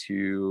no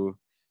to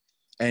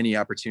any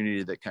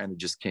opportunity that kind of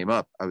just came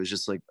up. I was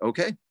just like,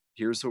 okay,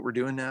 here's what we're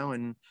doing now.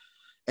 And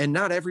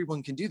not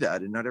everyone can do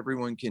that. And not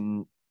everyone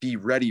can be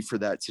ready for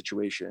that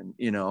situation,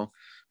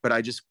 but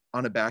I just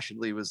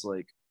unabashedly was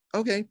like,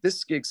 okay,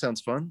 this gig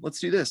sounds fun. Let's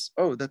do this.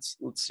 Oh, let's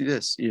do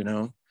this,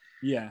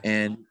 Yeah.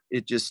 And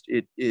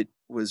it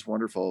was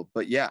wonderful.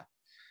 But yeah,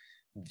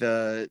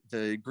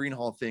 the Green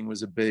Hall thing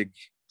was a big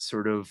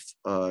sort of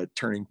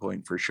turning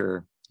point for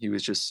sure. He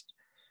was just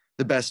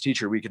the best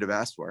teacher we could have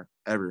asked for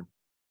ever.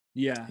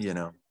 Yeah.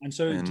 And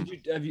so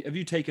have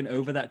you taken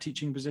over that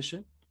teaching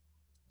position?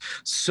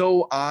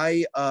 So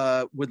I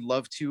would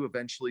love to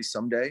eventually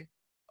someday.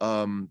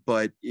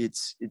 But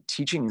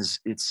teaching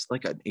it's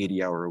like an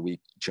 80-hour a week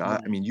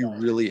job. I mean, you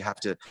really have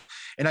to.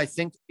 And I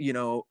think,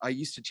 I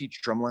used to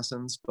teach drum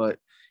lessons, but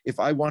if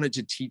I wanted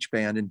to teach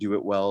band and do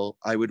it well,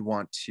 I would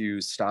want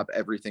to stop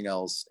everything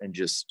else and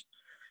just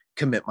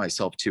commit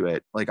myself to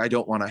it. Like, I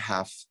don't want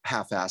to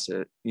half-ass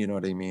it. You know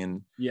what I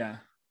mean? Yeah.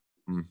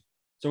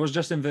 So was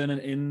Justin Vernon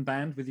in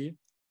band with you?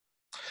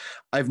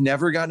 I've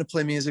never gotten to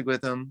play music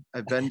with him.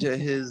 I've been to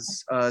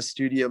his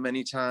studio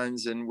many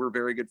times, and we're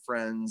very good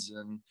friends.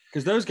 And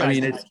because those guys, I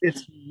mean,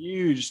 it's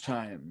huge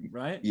time,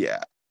 right?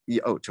 Yeah.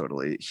 Oh,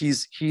 totally.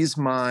 He's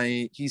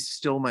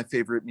still my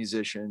favorite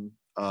musician.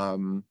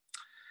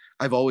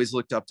 I've always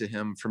looked up to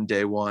him from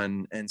day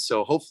one, and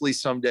so hopefully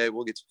someday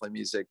we'll get to play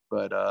music.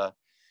 But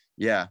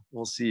yeah,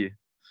 we'll see.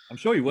 I'm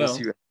sure you will.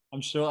 We'll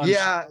I'm sure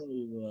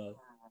you will.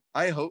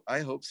 I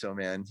hope so,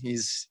 man.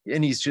 He's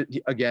just,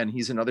 again,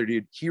 he's another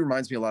dude. He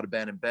reminds me a lot of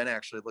Ben, and Ben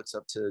actually looks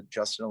up to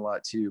Justin a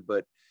lot too.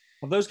 But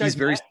those guys, he's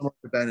very similar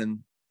to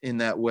Ben in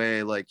that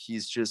way. Like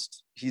he's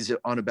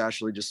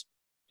unabashedly just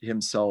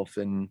himself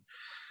and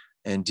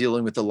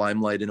dealing with the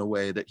limelight in a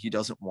way that he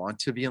doesn't want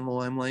to be in the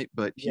limelight,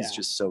 but he's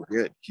just so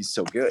good. He's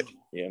so good.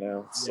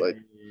 It's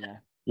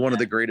one of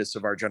the greatest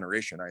of our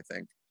generation, I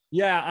think.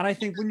 Yeah, and I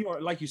think when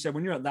you're, like you said,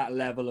 when you're at that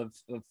level of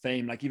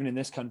fame, like even in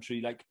this country,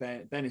 like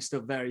Ben is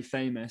still very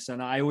famous,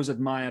 and I always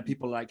admire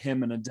people like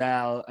him and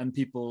Adele and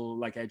people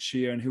like Ed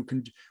Sheeran who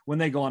can, when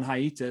they go on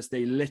hiatus,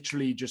 they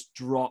literally just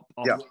drop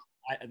off. Yeah.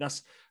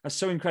 That's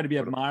so incredibly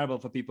admirable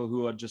for people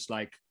who are just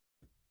like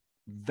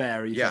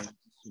very famous.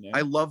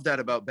 I love that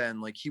about Ben.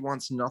 Like, he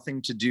wants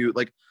nothing to do.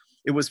 Like,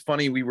 it was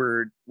funny.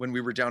 When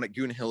we were down at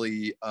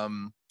Goonhilly,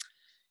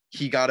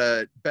 he got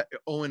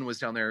Owen was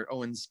down there,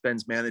 Owen's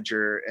Ben's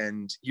manager,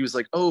 and he was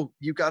like, oh,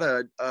 you got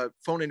a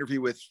phone interview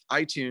with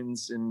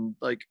iTunes in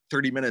like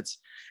 30 minutes.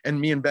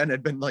 And me and Ben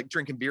had been like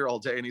drinking beer all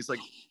day. And he's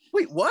like,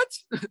 wait, what?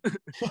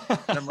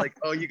 And I'm like,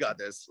 oh, you got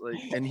this. Like,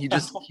 and he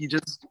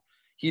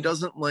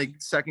doesn't like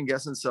second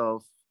guess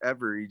himself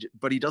ever,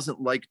 but he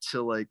doesn't like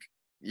to like,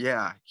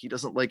 he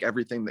doesn't like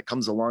everything that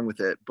comes along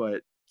with it,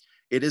 but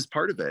it is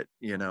part of it.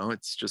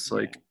 It's just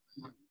like,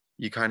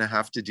 you kind of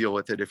have to deal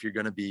with it if you're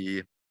going to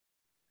be.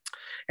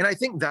 And I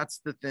think that's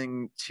the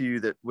thing too,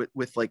 that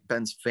with like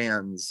Ben's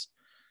fans,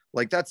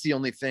 like that's the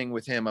only thing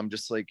with him. I'm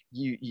just like,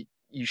 you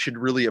should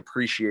really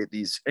appreciate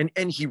these.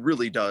 And he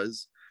really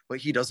does, but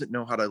he doesn't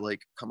know how to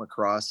like come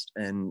across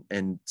and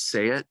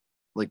say it,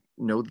 like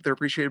know that they're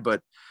appreciated.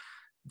 But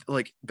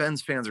like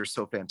Ben's fans are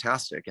so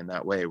fantastic in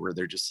that way, where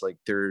they're just like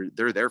they're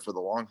there for the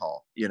long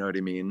haul, you know what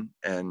I mean?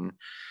 And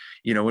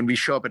you know, when we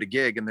show up at a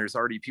gig and there's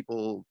already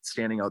people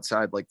standing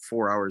outside like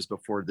 4 hours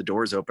before the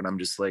doors open, I'm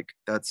just like,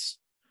 that's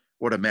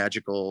what a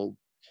magical,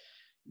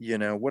 you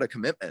know, what a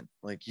commitment.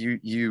 Like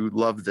you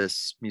love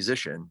this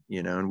musician,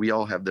 you know, and we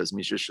all have those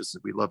musicians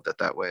that we love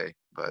that way.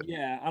 But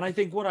yeah, and I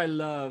think what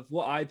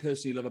I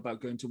personally love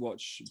about going to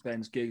watch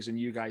Ben's gigs and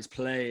you guys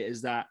play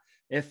is that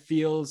it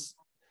feels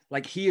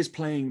like he is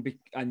playing,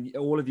 and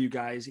all of you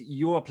guys,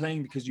 you are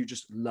playing because you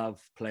just love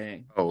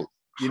playing. oh,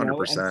 100%. You know,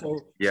 and so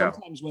yeah.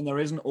 sometimes when there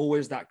isn't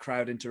always that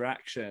crowd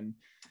interaction,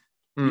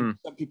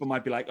 some people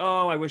might be like,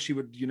 "Oh, I wish he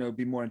would, you know,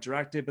 be more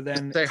interactive." But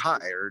then just say hi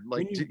or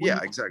like,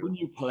 exactly. When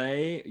you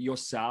play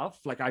yourself,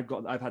 like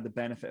I've had the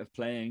benefit of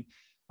playing,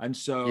 and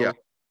so, yeah.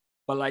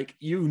 but like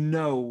you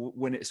know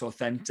when it's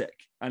authentic,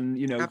 and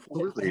you know,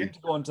 absolutely. for him to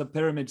go onto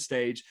Pyramid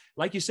stage,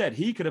 like you said,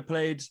 he could have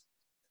played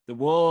the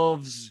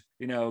Wolves,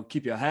 you know,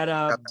 Keep Your Head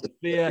Up,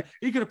 Fear.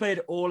 He could have played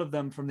all of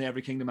them from the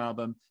Every Kingdom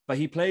album, but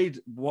he played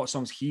what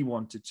songs he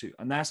wanted to,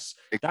 and that's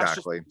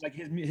just like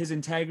his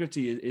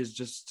integrity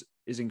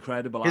is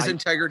incredible. His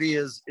integrity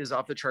is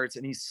off the charts,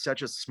 and he's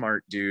such a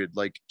smart dude.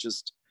 Like,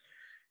 just,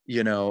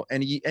 you know,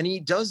 and he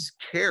does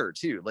care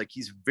too. Like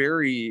he's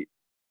very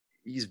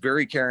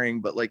caring,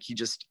 but like he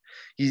just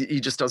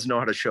doesn't know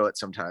how to show it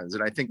sometimes.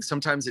 And I think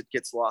sometimes it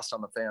gets lost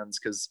on the fans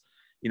because,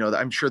 you know,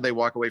 I'm sure they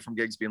walk away from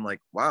gigs being like,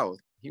 wow,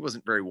 he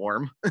wasn't very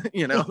warm,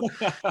 you know,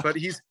 but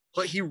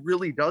he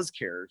really does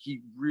care.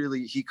 He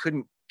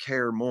couldn't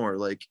care more.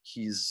 Like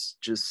he's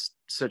just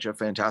such a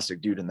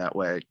fantastic dude in that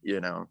way, you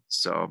know?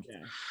 So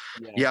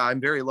yeah, I'm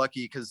very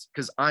lucky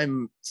because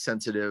I'm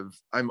sensitive.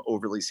 I'm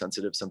overly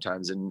sensitive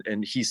sometimes.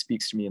 And he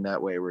speaks to me in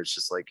that way where it's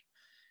just like,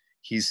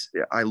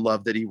 I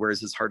love that he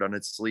wears his heart on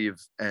its sleeve,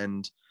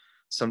 and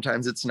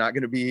sometimes it's not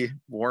going to be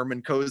warm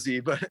and cozy,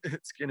 but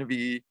it's going to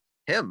be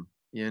him,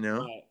 you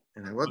know? Right.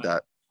 And I love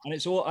that. And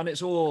it's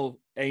all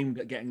aimed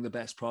at getting the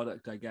best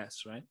product, I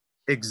guess, right?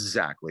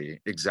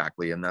 Exactly.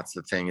 And that's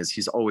the thing, is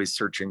he's always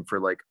searching for,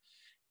 like,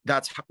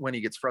 that's when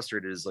he gets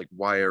frustrated, is like,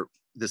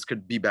 this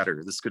could be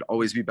better. This could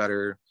always be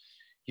better.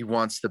 He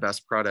wants the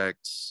best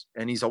product,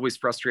 and he's always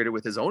frustrated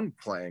with his own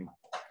playing.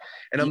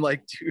 And I'm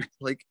like, dude,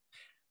 like,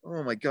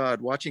 oh my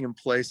God, watching him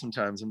play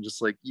sometimes, I'm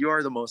just like, you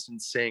are the most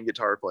insane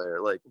guitar player.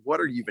 Like,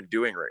 what are you even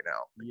doing right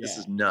now? Like, this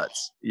is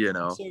nuts, you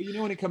know? So, you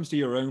know, when it comes to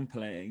your own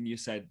playing, you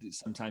said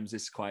sometimes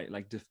it's quite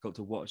like difficult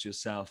to watch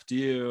yourself. Do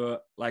you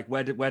like,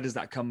 where does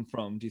that come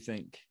from, do you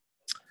think?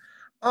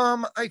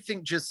 I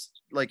think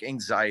just like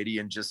anxiety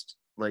and just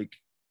like,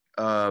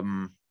 I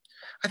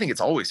think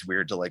it's always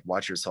weird to like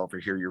watch yourself or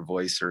hear your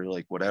voice or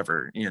like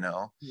whatever, you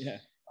know? Yeah.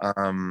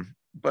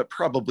 But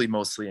probably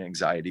mostly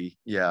anxiety.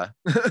 Yeah.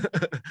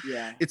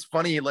 Yeah. It's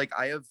funny. Like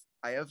I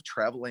have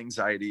travel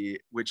anxiety,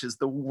 which is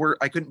the worst.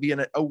 I couldn't be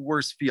in a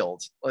worse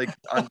field, like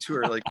on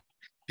tour, like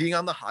being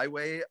on the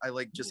highway. I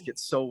like just get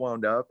so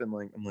wound up and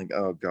like, I'm like,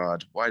 oh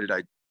God, why did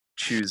I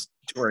choose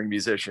touring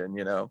musician,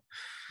 you know?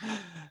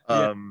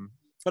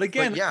 But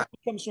again, yeah, it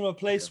comes from a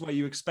place where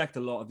you expect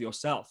a lot of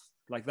yourself.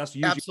 Like that's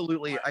usually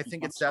absolutely. I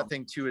think it's that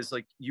thing too, is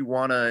like, you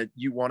want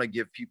to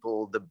give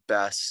people the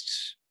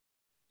best,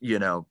 you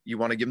know, you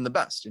want to give them the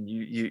best, and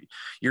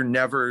you're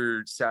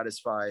never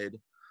satisfied.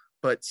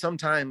 But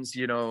sometimes,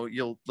 you know,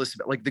 you'll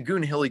listen, like the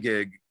Goon Hilly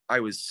gig, I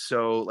was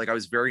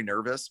very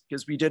nervous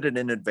because we did it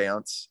in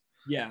advance.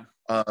 Yeah.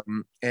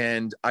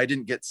 And I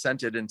didn't get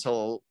sent it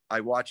until I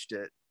watched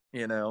it,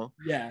 you know?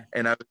 Yeah.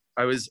 And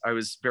I was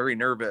very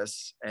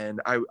nervous,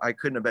 and I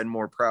couldn't have been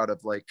more proud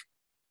of like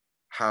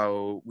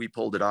how we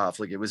pulled it off.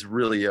 Like, it was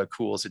really a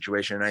cool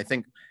situation. And I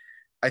think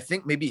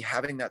maybe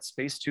having that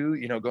space too,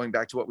 you know, going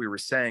back to what we were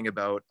saying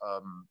about,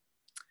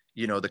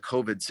 you know, the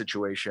COVID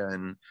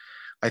situation,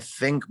 I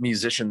think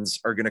musicians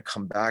are going to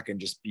come back and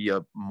just be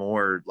a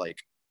more like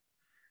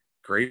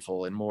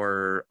grateful and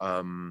more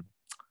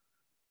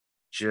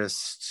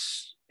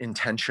just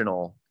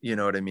intentional, you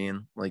know what I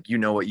mean? Like, you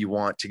know what you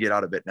want to get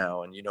out of it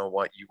now, and you know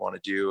what you want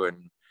to do.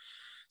 And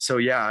so,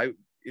 yeah,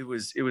 it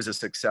was a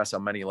success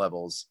on many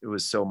levels. It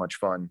was so much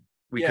fun.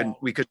 We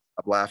could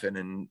stop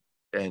laughing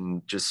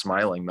and just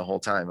smiling the whole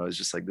time. I was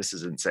just like, this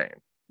is insane.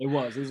 It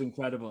was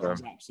incredible. It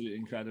was absolutely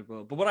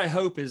incredible. But what I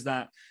hope is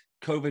that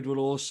COVID will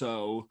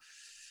also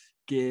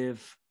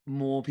give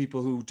more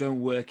people who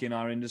don't work in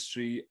our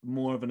industry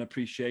more of an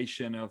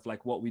appreciation of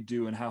like what we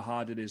do and how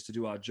hard it is to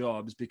do our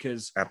jobs.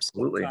 Because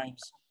absolutely,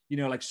 sometimes, you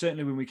know, like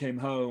certainly when we came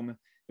home,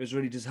 it was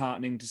really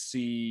disheartening to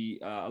see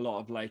a lot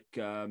of like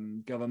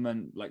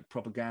government like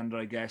propaganda,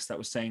 I guess, that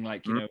was saying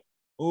like, you know,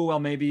 oh, well,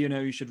 maybe, you know,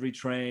 you should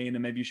retrain and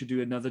maybe you should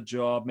do another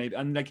job, maybe.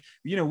 And like,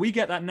 you know, we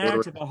get that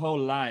narrative our whole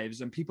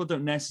lives, and people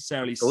don't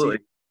necessarily see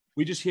it.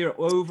 We just hear it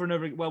over and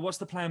over. Well, what's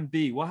the plan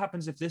B? What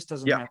happens if this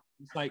doesn't happen?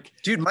 It's like,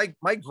 dude,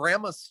 my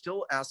grandma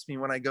still asks me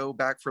when I go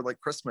back for like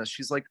Christmas,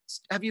 she's like,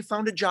 have you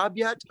found a job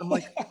yet? I'm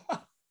like,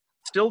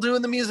 still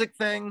doing the music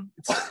thing.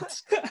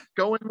 It's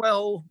going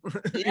well.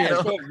 Yeah,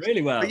 it's going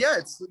really well. But yeah,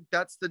 it's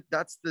that's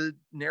the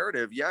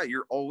narrative. Yeah,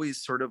 you're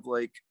always sort of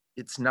like,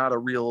 it's not a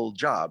real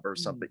job or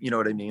something. You know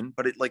what I mean?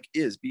 But it like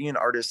is, being an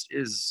artist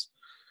is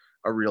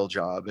a real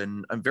job,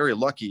 and I'm very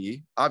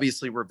lucky.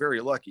 Obviously, we're very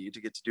lucky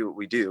to get to do what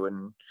we do.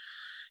 And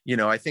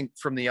I think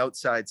from the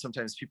outside,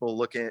 sometimes people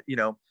look at,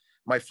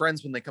 my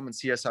friends when they come and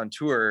see us on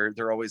tour,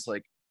 they're always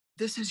like,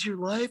 "This is your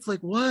life? Like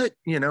what?"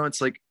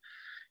 It's like,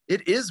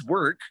 it is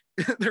work.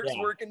 There's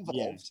work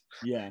involved.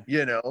 Yeah.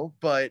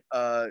 But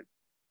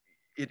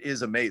it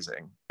is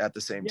amazing at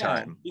the same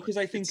time. Because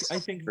I think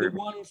the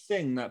one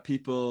thing that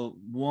people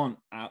want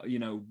out,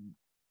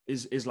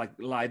 is like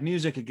live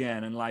music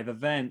again, and live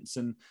events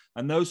and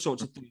those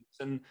sorts of things.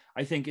 And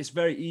I think it's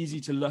very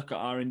easy to look at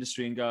our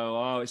industry and go,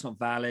 oh, it's not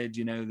valid,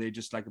 they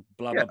just like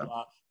blah blah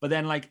blah. But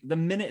then like the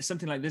minute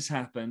something like this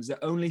happens,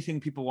 the only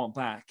thing people want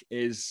back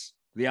is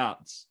the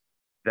arts.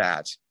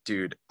 That,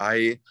 dude,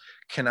 I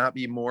cannot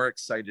be more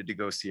excited to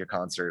go see a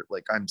concert.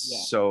 Like, I'm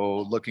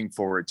so looking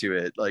forward to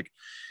it. Like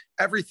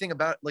everything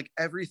about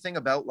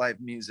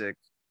live music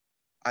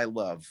I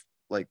love.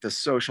 Like the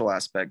social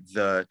aspect.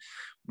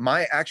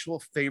 My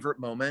actual favorite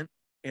moment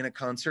in a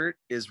concert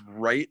is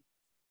right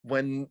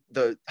when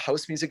the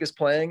house music is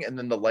playing and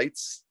then the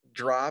lights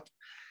drop.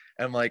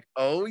 I'm like,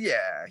 oh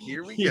yeah,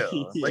 here we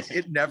go. Like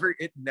it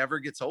never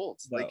gets old.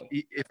 No. Like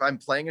if I'm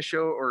playing a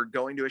show or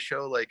going to a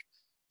show, like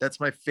that's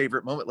my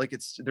favorite moment. Like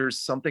there's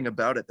something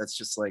about it that's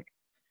just like,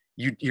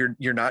 you're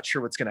not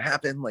sure what's going to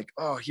happen. Like,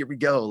 oh, here we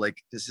go. Like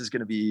this is going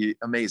to be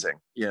amazing.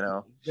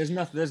 There's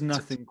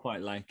nothing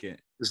quite like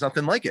it. There's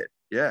nothing like it.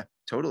 Yeah,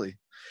 totally.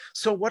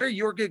 So what are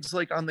your gigs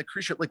like on the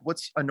cruise ship? Like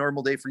what's a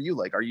normal day for you?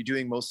 Like, are you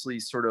doing mostly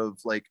sort of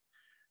like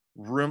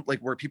room, like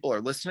where people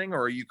are listening,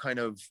 or are you kind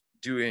of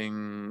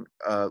doing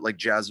like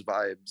jazz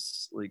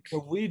vibes? Like,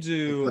 so we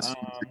do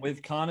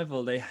with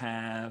Carnival, they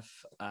have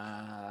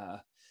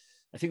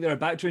I think they're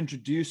about to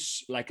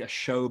introduce like a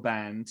show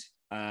band,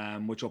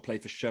 which will play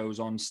for shows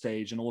on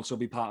stage and also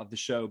be part of the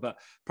show. But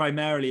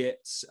primarily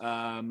it's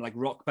like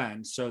rock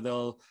bands. So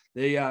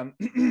they oh,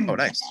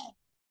 nice.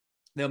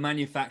 They'll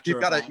manufacture.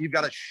 You've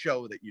got a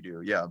show that you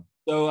do, yeah.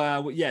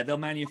 So they'll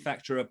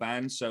manufacture a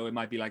band. So it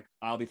might be like,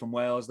 I'll be from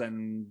Wales,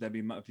 then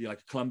might be like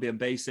a Colombian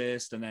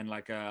bassist, and then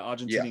like a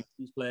Argentinian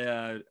keys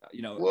player,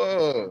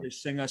 a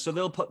singer. So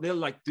they'll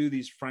like do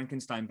these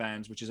Frankenstein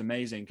bands, which is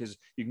amazing because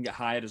you can get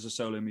hired as a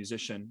solo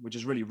musician, which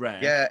is really rare.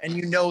 Yeah, and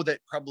that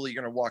probably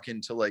you're gonna walk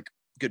into like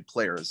good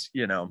players,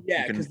 Yeah,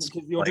 because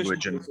the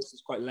audition process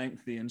is quite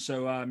lengthy, and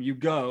so you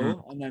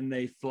go and then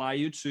they fly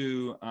you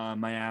to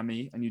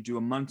Miami, and you do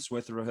a month's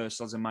worth of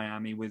rehearsals in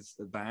Miami with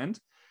the band.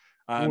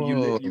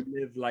 You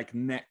live like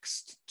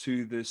next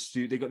to the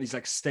studio. They got these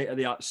like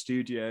state-of-the-art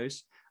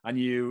studios, and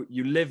you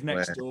live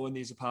next door in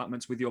these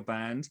apartments with your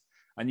band,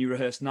 and you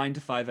rehearse 9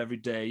 to 5 every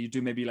day. You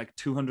do maybe like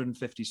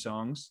 250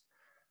 songs,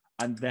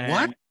 and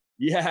then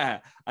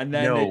and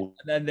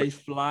then they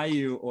fly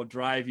you or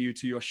drive you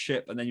to your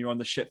ship, and then you're on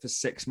the ship for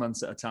 6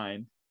 months at a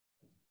time.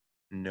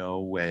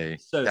 No way.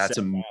 So that's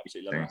amazing.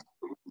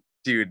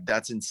 Dude,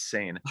 that's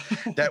insane.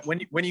 That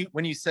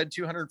when you said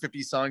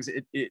 250 songs,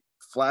 it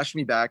flashed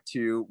me back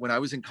to when I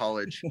was in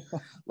college.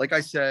 Like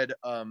I said,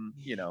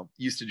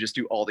 used to just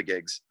do all the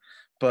gigs.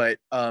 But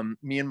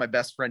me and my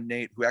best friend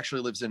Nate, who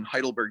actually lives in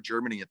Heidelberg,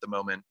 Germany at the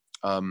moment,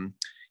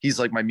 he's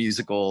like my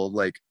musical,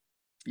 like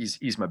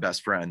he's my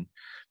best friend,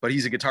 but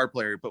he's a guitar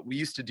player. But we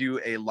used to do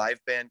a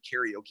live band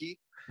karaoke,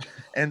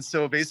 and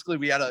so basically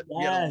we had a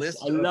list.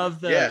 I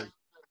love that. Yeah,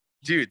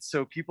 dude.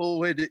 So people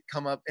would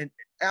come up, and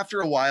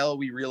after a while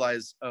we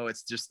realized, oh,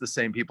 it's just the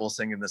same people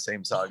singing the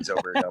same songs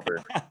over and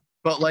over.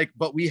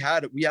 But we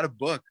had a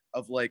book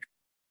of like,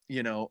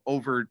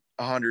 over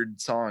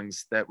 100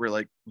 songs that were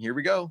like, here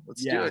we go,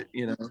 let's do it.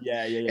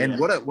 And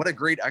what a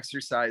great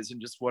exercise,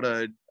 and just what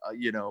a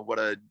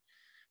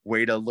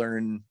way to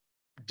learn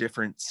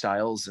different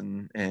styles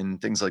and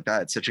things like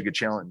that. It's such a good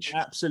challenge.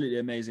 Absolutely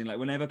amazing. Like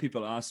whenever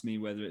people ask me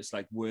whether it's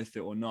like worth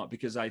it or not,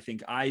 because I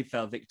think I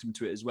fell victim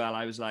to it as well.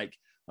 I was like,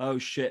 oh,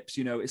 ships,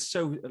 it's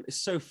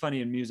so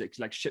funny in music.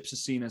 Like ships are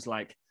seen as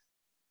like,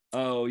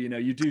 oh,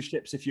 you do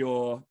ships if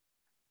you're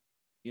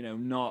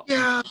not,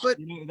 but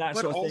that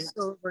sort of thing.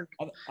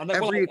 And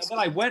then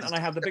I went and I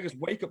had the biggest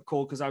wake up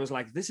call, because I was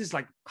like, this is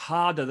like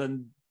harder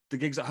than the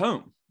gigs at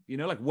home,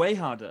 like way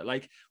harder.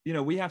 Like,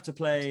 we have to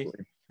play.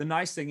 Absolutely. The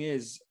nice thing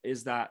is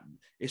that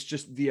it's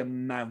just the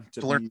amount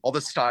of learn all the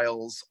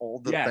styles, all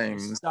the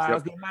things. The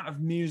styles, the amount of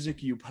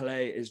music you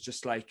play is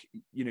just like,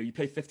 you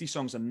play 50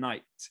 songs a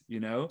night,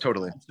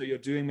 Totally. And so you're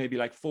doing maybe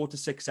like 4 to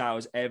 6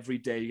 hours every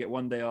day. You get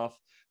one day off.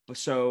 But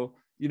so,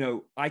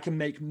 I can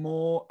make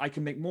more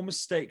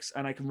mistakes,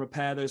 and I can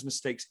repair those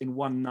mistakes in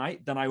one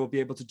night than I will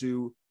be able to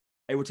do.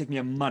 It will take me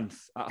a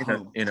month at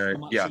home.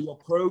 So your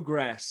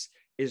progress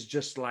is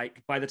just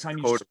like, by the time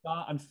you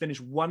start and finish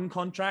one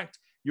contract,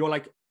 you're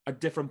like a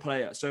different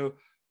player. So,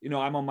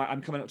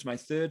 I'm coming up to my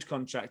 3rd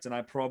contract, and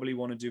I probably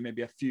want to do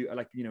maybe a few,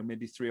 like,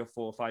 maybe 3 or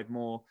 4 or 5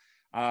 more.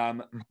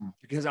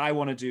 Because I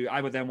would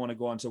then want to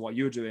go on to what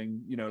you're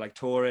doing, like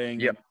touring.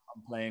 Yep.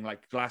 I'm playing.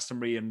 Like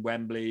Glastonbury and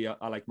Wembley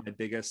are like my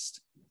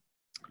biggest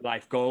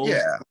life goals.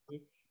 Yeah.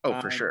 Oh,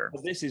 for sure.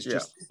 But this is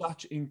just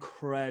such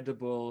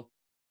incredible.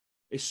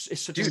 It's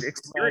such dude,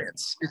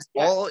 experience. It's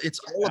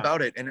all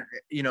about it. And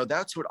you know,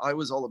 that's what I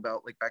was all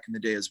about, like back in the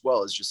day as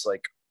well, is just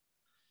like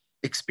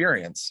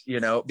experience, you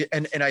know.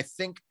 And I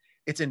think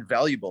it's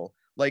invaluable.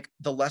 Like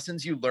the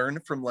lessons you learn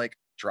from like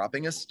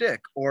dropping a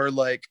stick, or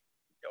like,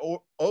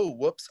 oh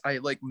whoops, I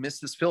like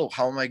missed this fill.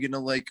 How am I gonna,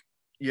 like,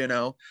 you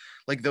know,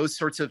 like those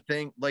sorts of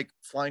things, like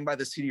flying by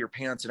the seat of your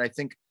pants. And I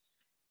think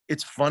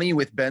it's funny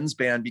with Ben's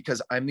band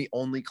because I'm the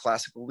only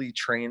classically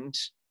trained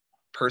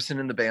person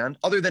in the band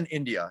other than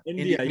India.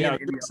 Yeah, I was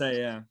gonna say,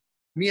 yeah.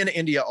 Me and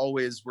India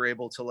always were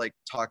able to like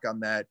talk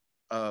on that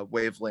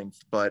wavelength,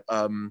 but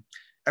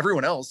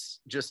everyone else,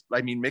 just,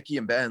 I mean, Mickey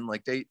and Ben,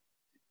 like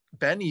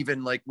Ben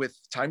even like with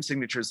time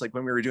signatures, like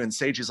when we were doing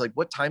Sage, he's like,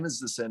 what time is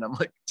this in? I'm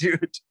like,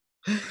 dude,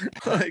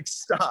 like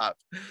stop.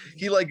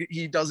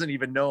 He doesn't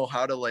even know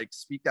how to like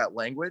speak that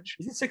language.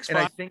 Is it 6-5? And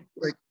I think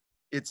like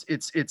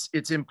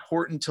it's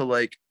important to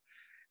like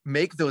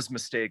make those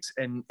mistakes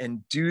and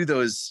do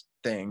those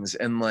things,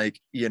 and like,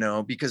 you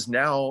know, because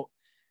now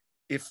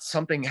if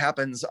something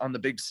happens on the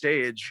big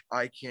stage,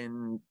 I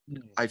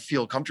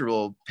feel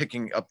comfortable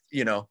picking up,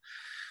 you know,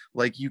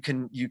 like you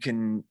can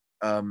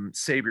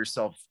save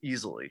yourself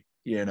easily,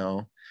 you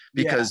know,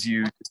 because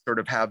you sort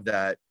of have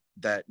that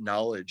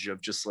knowledge of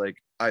just like,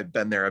 I've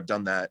been there, I've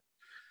done that.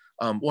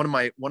 One of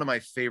my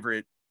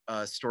favorite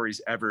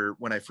stories ever,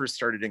 when I first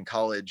started in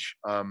college,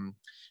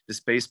 this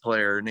bass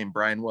player named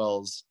Brian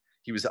Wells,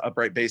 he was an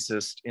upright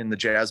bassist in the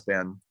jazz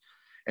band,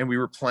 and we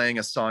were playing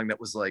a song that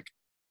was like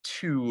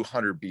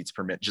 200 beats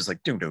per minute, just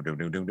like doom doom doom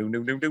doom doom doom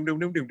doom doom doom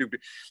doom doom doom,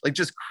 like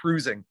just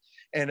cruising.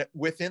 And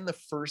within the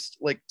first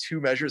like 2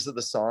 measures of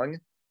the song,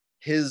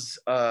 his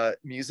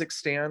music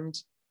stand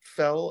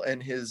fell,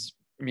 and his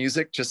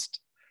music just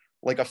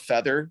like a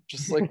feather,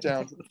 just like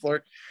down to the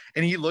floor.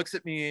 And he looks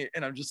at me,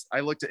 and I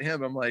looked at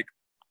him, I'm like,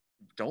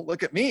 don't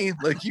look at me,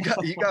 like you got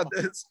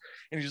this.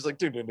 And he's just like,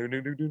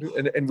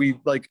 and we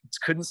like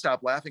couldn't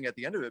stop laughing at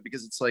the end of it,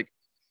 because it's like,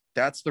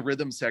 that's the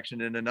rhythm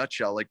section in a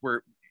nutshell. Like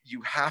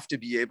you have to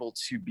be able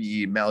to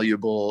be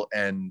malleable,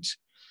 and,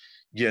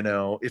 you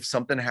know, if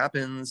something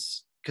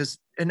happens, because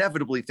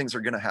inevitably things are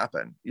going to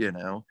happen, you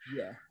know.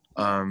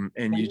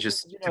 And you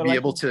just, to be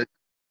able to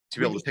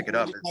pick it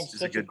up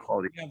is a good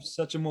quality. We have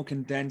such a more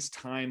condensed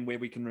time where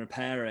we can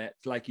repair it,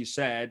 like you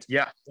said,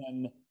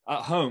 than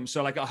at home.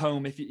 So like at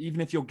home, even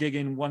if you're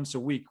gigging once a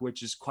week,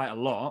 which is quite a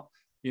lot,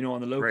 you know,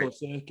 on the local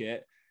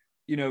circuit,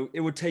 you know,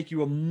 it would take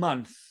you a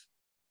month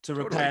to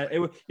repair. It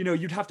would, you know,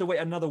 you'd have to wait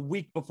another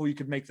week before you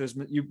could make those,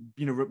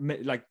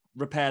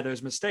 repair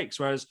those mistakes.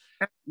 Whereas,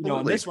 you know,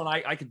 on this one,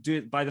 I could do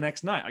it by the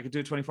next night. I could do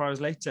it 24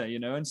 hours later, you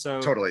know. And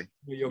so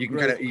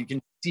you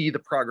can see the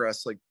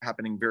progress like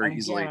happening very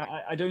easily.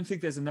 Yeah, I don't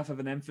think there's enough of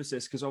an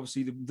emphasis, because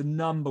obviously the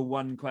number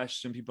one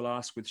question people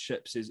ask with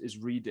ships is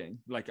reading.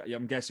 Like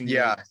I'm guessing,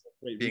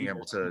 being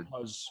able to,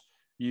 because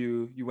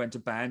you went to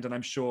band, and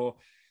I'm sure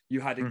you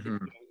had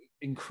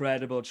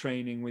incredible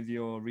training with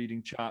your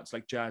reading charts,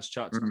 like jazz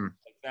charts, and stuff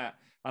like that.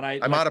 And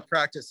I'm out of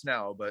practice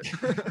now, but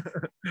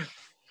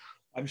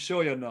I'm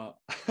sure you're not.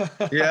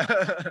 Yeah.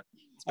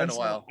 It's been a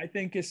while. I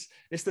think it's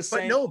the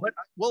same.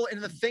 Well,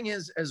 and the thing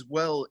is, as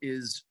well,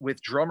 is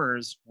with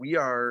drummers, we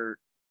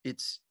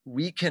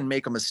can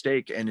make a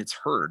mistake and it's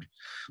heard.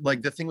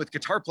 Like the thing with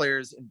guitar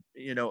players and,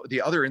 you know,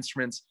 the other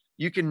instruments,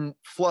 you can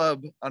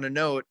flub on a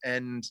note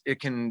and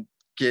it can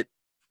get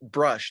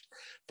brushed.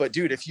 But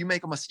dude, if you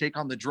make a mistake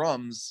on the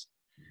drums,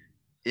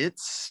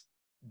 it's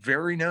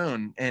very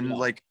known. And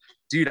like,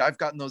 dude, I've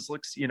gotten those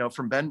looks, you know,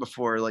 from Ben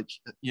before, like,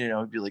 you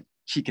know, be like,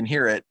 he can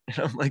hear it. And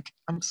I'm like,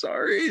 I'm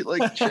sorry.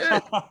 Like,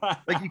 shit.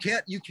 Like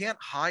you can't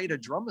hide a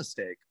drum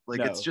mistake.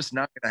 Like, it's just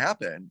not going to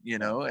happen, you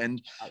know?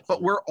 And,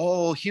 but we're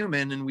all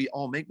human and we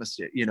all make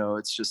mistakes, you know,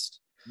 it's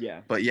just,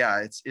 but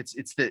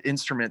it's the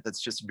instrument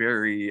that's just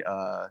very,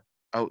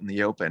 out in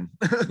the open.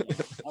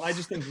 And I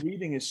just think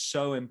reading is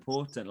so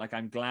important. Like,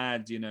 I'm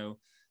glad, you know,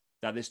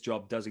 that this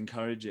job does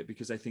encourage it,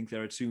 because I think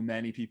there are too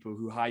many people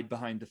who hide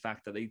behind the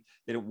fact that they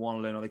don't want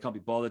to learn, or they can't be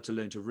bothered to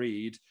learn to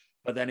read,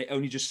 but then it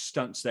only just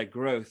stunts their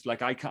growth.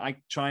 Like I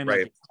try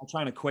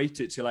and equate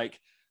it to like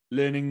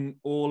learning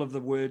all of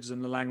the words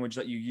and the language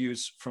that you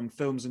use from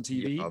films and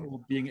TV, or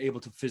being able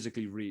to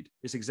physically read.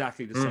 It's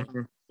exactly the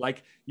same.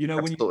 Like, you know,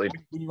 when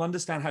you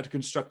understand how to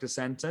construct a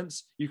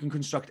sentence, you can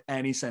construct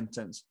any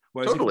sentence.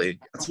 Whereas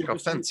it's like a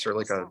fence or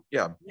like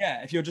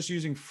if you're just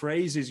using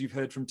phrases you've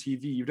heard from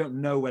TV, you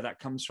don't know where that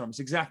comes from. It's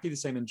exactly the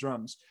same in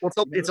drums. Well,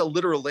 it's a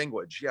literal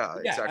language.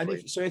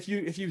 Exactly. And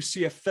if you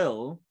see a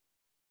fill,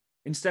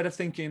 instead of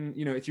thinking,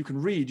 you know, if you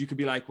can read, you could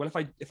be like, well,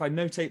 if I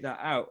notate that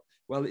out,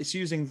 well, it's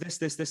using this,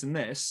 and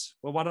this.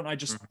 Well, why don't I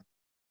just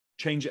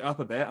change it up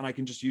a bit, and I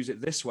can just use it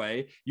this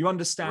way? You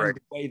understand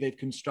the way they've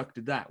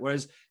constructed that.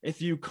 Whereas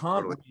if you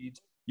can't read,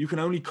 you can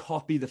only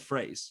copy the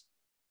phrase.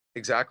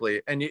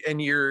 Exactly. And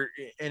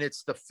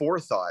it's the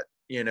forethought,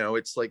 you know,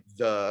 it's like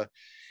I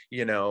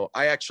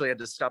actually had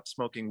to stop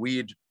smoking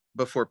weed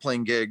before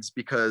playing gigs,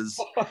 because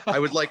I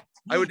would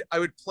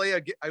play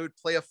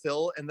a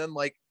fill, and then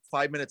like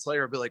 5 minutes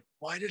later I'd be like,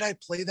 why did I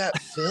play that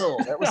fill?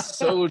 That was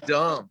so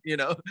dumb,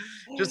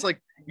 just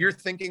like you're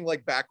thinking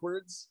like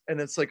backwards. And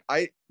it's like,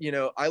 I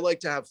like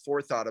to have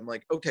forethought. I'm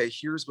like, okay,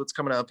 here's what's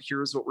coming up,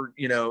 here's what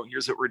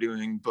we're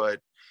doing. But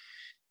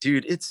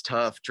dude, it's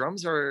tough.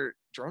 Drums are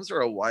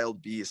a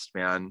wild beast,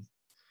 man.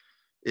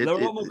 They're a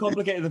lot more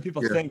complicated than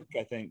people think,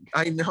 I think.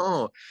 I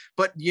know.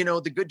 But,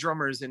 the good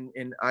drummers,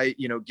 and I,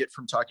 get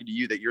from talking to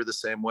you that you're the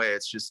same way.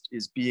 It's just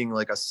is being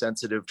like a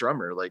sensitive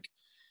drummer. Like,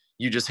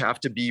 you just have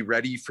to be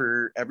ready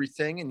for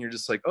everything. And you're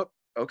just like, oh,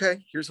 okay,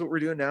 here's what we're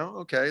doing now.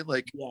 Okay.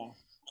 Like,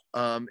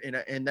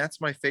 and that's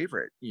my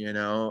favorite,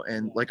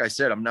 and like I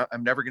said,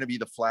 I'm never going to be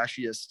the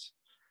flashiest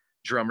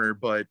drummer,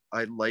 but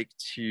I like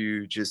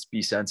to just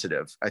be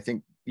sensitive. I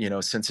think,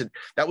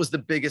 that was the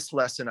biggest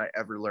lesson I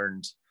ever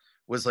learned,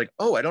 was like,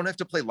 oh, I don't have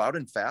to play loud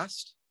and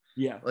fast.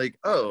 Yeah. Like,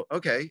 oh,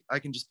 okay, I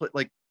can just play,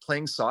 like,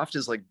 playing soft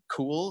is like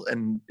cool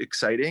and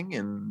exciting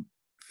and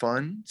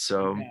fun.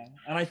 So yeah.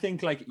 And I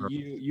think like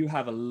you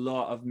have a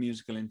lot of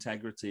musical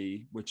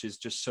integrity, which is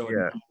just so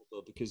incredible,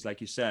 because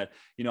like you said,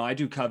 I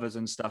do covers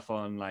and stuff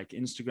on like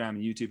Instagram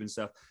and YouTube and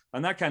stuff,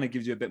 and that kind of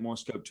gives you a bit more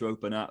scope to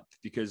open up,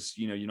 because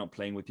you're not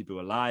playing with people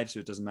who are live, so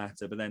it doesn't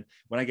matter. But then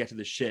when I get to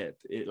the ship,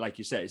 like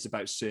you said, it's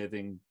about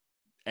serving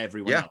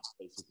everyone else,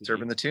 basically.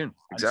 Serving the tune.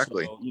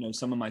 Exactly. So,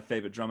 some of my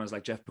favorite drummers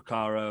like Jeff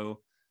Porcaro,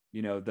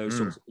 those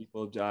sorts of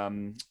people.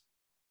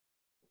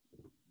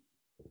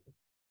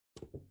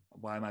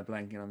 Why am I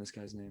blanking on this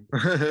guy's name?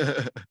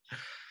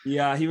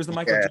 Yeah, he was the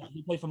Michael.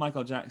 He played for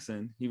Michael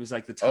Jackson. He was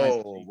like the time.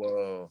 Oh,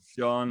 whoa.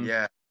 John.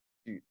 Yeah.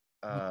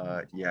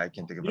 I can't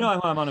think of him. You know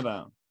who I'm on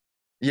about?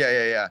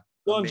 Yeah.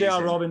 John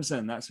J.R.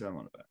 Robinson. That's who I'm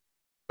on about.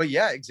 But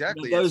yeah,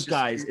 exactly. Those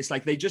guys, it's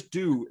like they just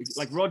do,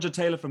 like Roger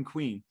Taylor from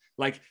Queen.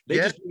 Like they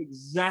just do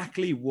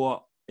exactly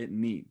what it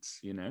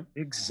needs,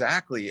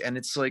 Exactly. And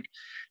it's like,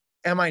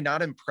 am I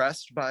not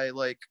impressed by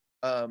like,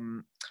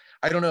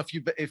 I don't know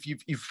if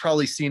you've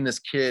probably seen this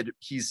kid.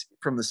 He's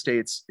from the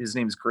States. His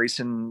name's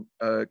Grayson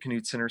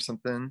Knutson or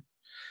something.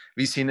 Have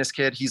you seen this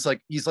kid? He's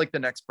like the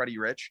next Freddie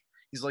Rich.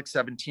 He's like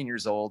 17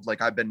 years old.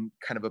 Like, I've been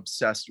kind of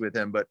obsessed with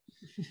him, but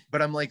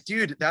I'm like,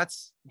 dude,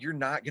 you're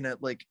not gonna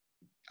like.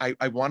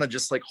 I want to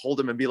just like hold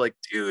him and be like,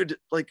 dude,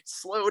 like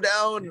slow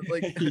down,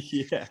 like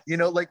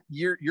like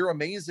you're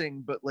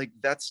amazing, but like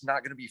that's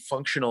not gonna be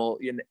functional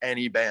in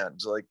any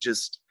band. Like,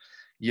 just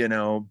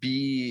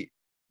be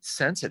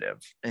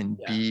sensitive and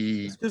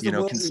be the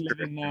world we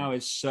live in now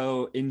is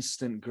so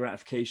instant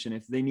gratification.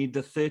 If they need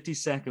the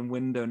 30-second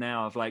window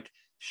now of like,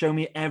 show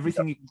me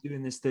everything you can do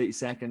in this 30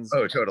 seconds.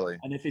 Oh, totally.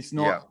 And if it's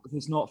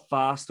not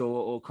fast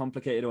or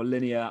complicated or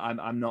linear,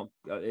 I'm not.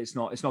 It's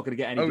not going to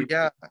get any.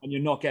 And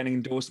you're not getting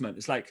endorsement.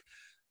 It's like,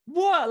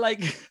 what?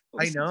 Like,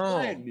 I know.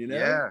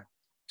 Yeah,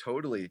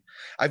 totally.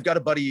 I've got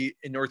a buddy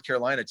in North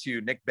Carolina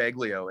too, Nick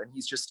Baglio, and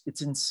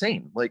it's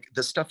insane. Like,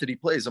 the stuff that he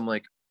plays, I'm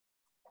like,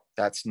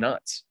 that's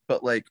nuts.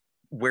 But like,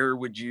 where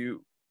would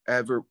you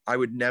ever? I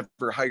would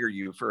never hire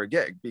you for a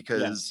gig,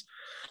 because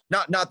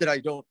not that I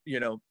don't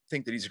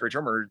think that he's a great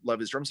drummer,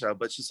 love his drum style,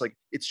 but it's just like,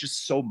 it's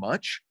just so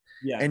much.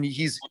 And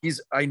he's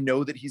I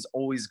know that he's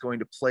always going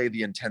to play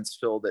the intense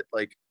fill that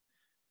like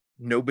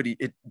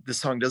the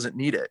song doesn't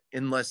need it,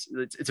 unless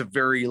it's a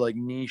very like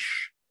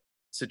niche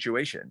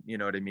situation, you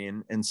know what I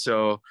mean? And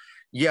so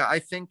I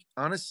think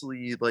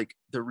honestly, like,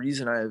 the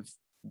reason I've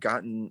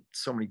gotten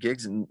so many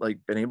gigs and like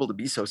been able to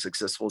be so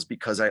successful is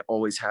because I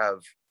always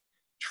have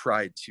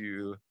tried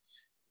to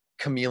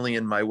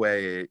chameleon my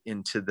way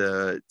into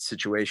the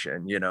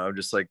situation.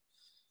 Just like,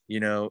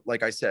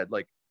 like I said,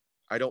 like,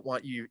 I don't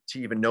want you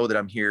to even know that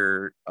I'm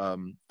here,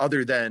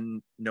 other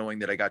than knowing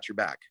that I got your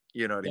back.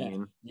 You know what I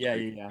mean?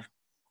 Yeah.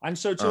 And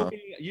so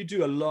you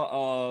do a lot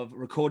of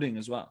recording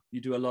as well.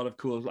 You do a lot of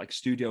cool like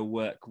studio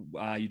work.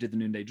 You did the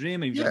Noonday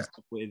Dream, and you've done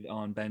stuff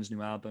on Ben's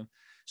new album.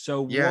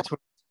 So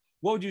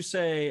what would you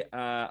say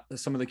are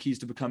some of the keys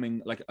to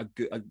becoming like a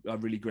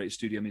really great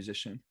studio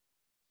musician?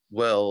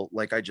 Well,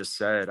 like I just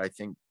said, I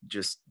think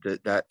just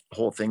that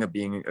whole thing of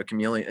being a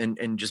chameleon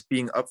and just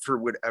being up for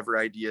whatever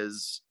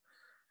ideas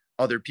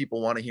other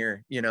people want to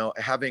hear,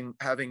 having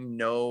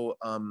no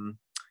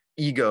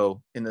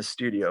ego in the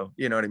studio,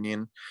 you know what I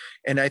mean?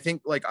 And I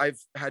think like I've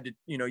had to,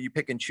 you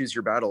pick and choose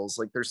your battles.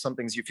 Like, there's some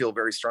things you feel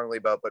very strongly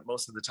about, but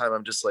most of the time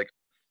I'm just like,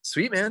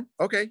 sweet, man.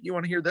 Okay. You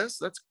want to hear this?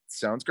 That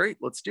sounds great.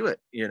 Let's do it.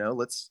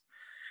 Let's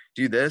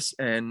do this.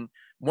 And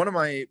one of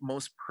my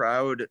most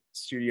proud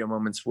studio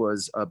moments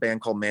was a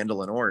band called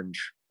Mandolin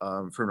Orange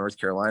from North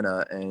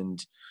Carolina.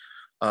 And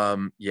I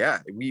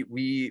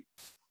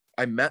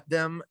met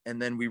them,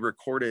 and then we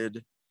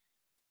recorded,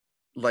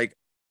 like,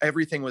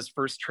 everything was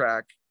first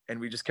track, and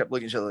we just kept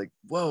looking at each other like,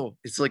 whoa,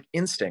 it's like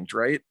instinct,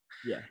 right?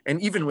 Yeah.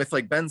 And even with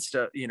like Ben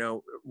stuff,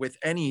 with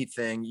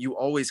anything, you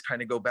always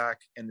kind of go back,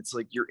 and it's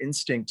like your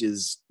instinct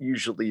is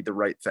usually the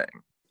right thing,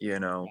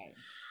 Right.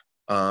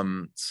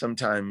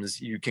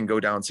 Sometimes you can go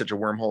down such a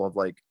wormhole of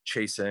like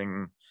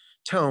chasing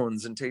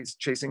tones and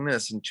chasing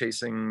this and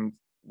chasing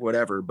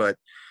whatever, but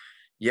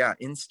yeah,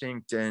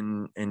 instinct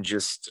and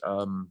just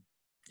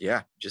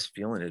yeah, just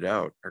feeling it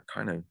out are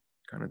kind of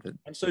the.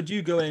 And so do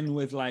you go in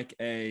with like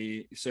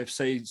so if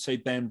say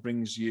Ben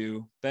brings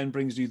you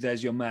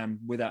There's Your Man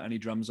without any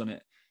drums on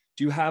it,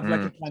 do you have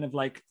like a kind of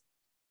like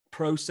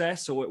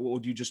process, or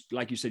do you just,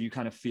 like you said, you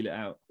kind of feel it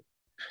out?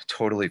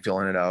 Totally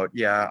feeling it out.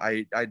 Yeah,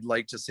 I'd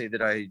like to say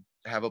that I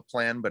have a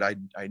plan, but I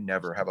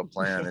never have a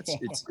plan.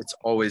 It's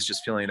always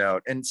just feeling it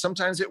out. And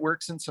sometimes it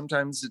works and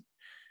sometimes it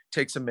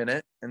takes a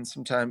minute, and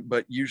sometimes,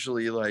 but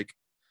usually, like,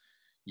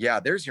 yeah,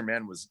 There's Your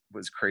Man was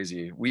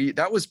crazy.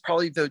 That was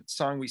probably the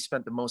song we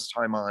spent the most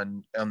time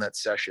on that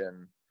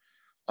session.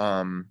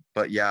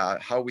 But yeah,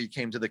 how we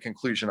came to the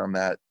conclusion on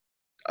that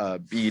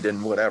beat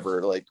and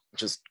whatever, like,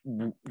 just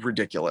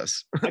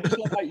ridiculous. I just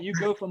love how you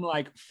go from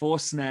like 4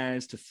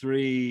 snares to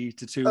 3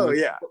 to 2. Oh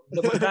yeah.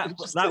 That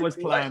like, was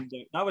planned.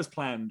 What? That was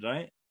planned,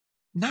 right?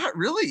 Not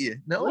really.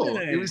 No,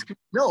 really? It was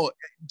no,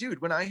 dude.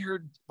 When I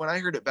heard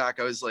it back,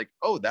 I was like,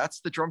 "Oh,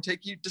 that's the drum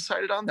take you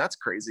decided on? That's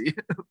crazy!"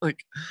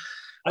 Like,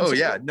 And oh so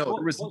yeah, no,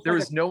 there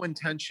was like no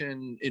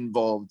intention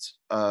involved.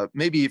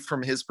 Maybe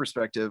from his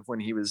perspective when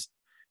he was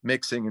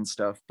mixing and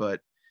stuff, but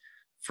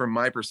from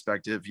my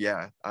perspective,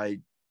 yeah,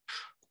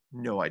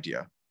 no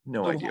idea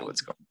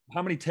what's going.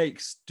 How many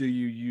takes do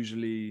you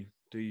usually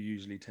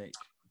take?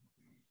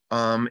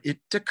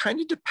 It kind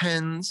of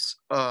depends.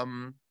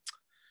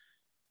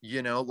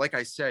 You know, like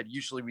I said,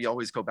 usually we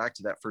always go back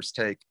to that first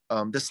take.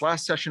 This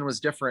last session was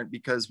different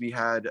because we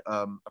had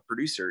a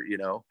producer, you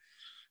know,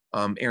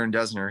 Aaron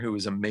Desner, who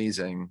was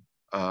amazing.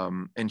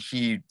 And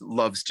he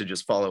loves to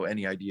just follow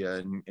any idea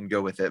and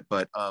go with it.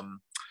 But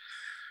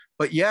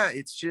yeah,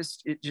 it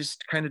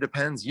just kind of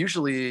depends.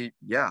 Usually,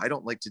 yeah, I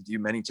don't like to do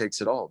many takes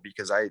at all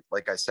because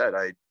like I said,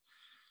 I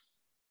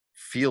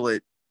feel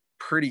it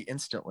pretty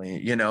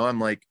instantly. You know, I'm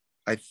like,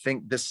 I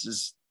think this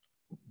is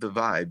the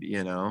vibe,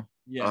 you know?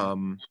 Yeah.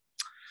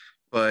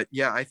 But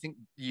yeah, I think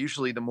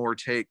usually the more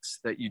takes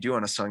that you do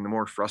on a song, the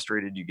more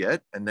frustrated you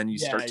get. And then you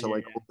start to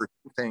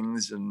overthink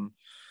things. And,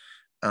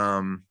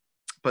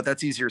 but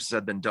that's easier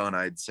said than done,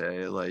 I'd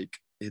say. Like,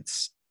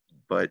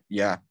 but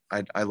yeah,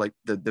 I like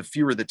the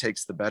fewer the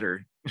takes, the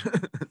better.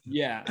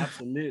 Yeah,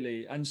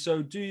 absolutely. And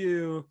so do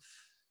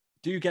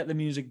you get the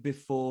music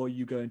before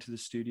you go into the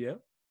studio?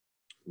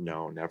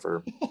 No,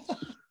 never.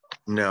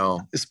 No,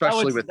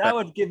 especially that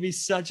would give me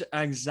such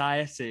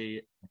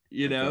anxiety,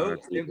 you know.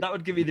 That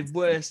would give me the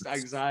worst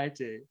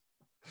anxiety,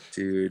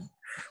 dude.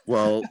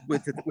 Well,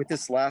 with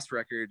this last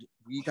record,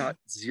 we got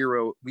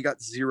zero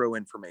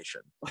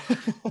information.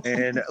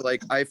 And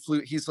like,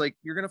 he's like,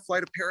 "You're gonna fly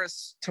to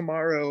Paris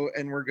tomorrow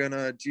and we're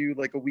gonna do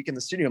like a week in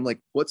the studio." I'm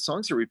like, "What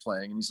songs are we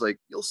playing?" And he's like,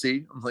 "You'll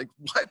see." I'm like,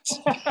 "What?"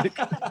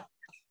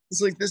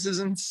 It's like, this is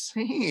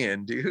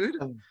insane, dude.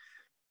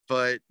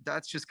 But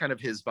that's just kind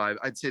of his vibe.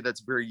 I'd say that's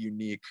very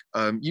unique.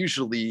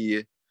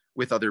 Usually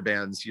with other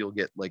bands, you'll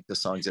get like the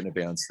songs in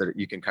advance that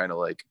you can kind of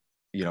like,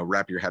 you know,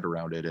 wrap your head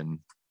around it and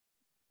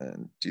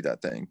do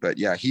that thing. But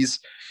yeah, he's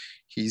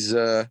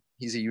a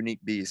unique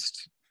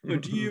beast. So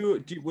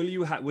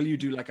will you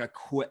do like a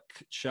quick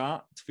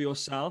chart for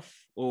yourself,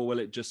 or will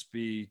it just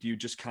be, do you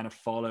just kind of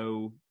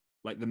follow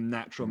like the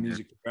natural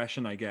music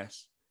progression, I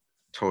guess?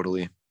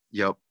 Totally.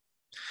 Yep.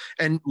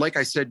 And like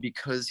I said,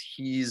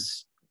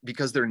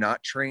 because they're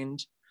not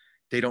trained,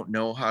 they don't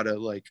know how to,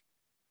 like,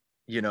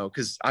 you know,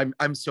 because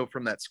I'm so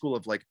from that school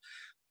of like,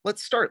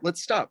 let's start,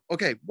 let's stop,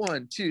 okay,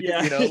 1 2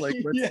 yeah. You know, like,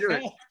 let's yeah. do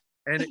it.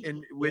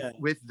 And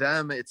with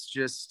them,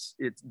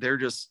 they're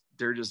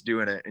just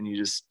doing it, and you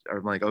just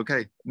are like,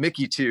 okay.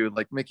 Mickey too,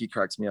 like, Mickey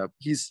cracks me up.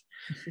 He's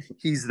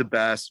the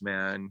best,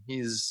 man.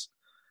 He's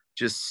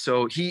just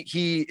so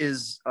he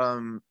is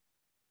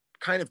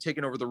kind of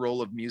taken over the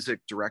role of music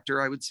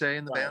director, I would say,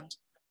 in the band,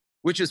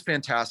 which is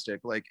fantastic.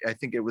 Like, I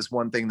think it was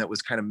one thing that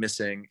was kind of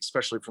missing,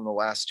 especially from the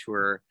last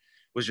tour,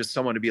 was just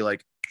someone to be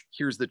like,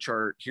 here's the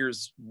chart,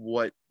 here's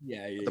what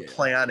the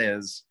plan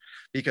is,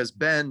 because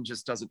Ben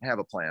just doesn't have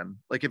a plan.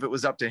 Like, if it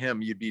was up to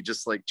him, you'd be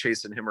just like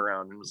chasing him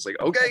around and was like,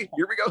 okay,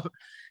 here we go.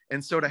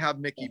 And so to have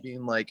Mickey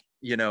being like,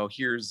 you know,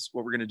 here's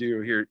what we're going to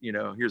do here, you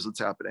know, here's what's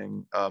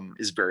happening,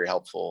 is very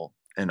helpful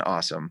and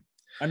awesome.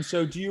 And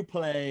so do you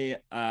play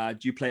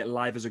it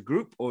live as a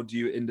group, or do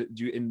you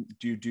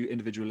do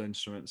individual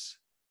instruments?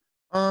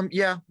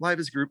 Yeah, live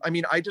as a group. I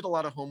mean, I did a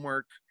lot of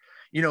homework,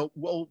 you know,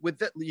 well, with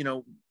that, you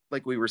know,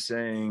 like we were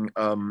saying,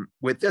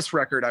 with this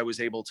record, I was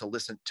able to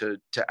listen to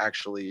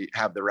actually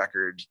have the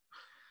record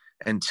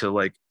and to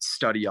like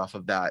study off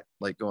of that,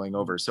 like going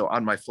over. So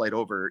on my flight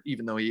over,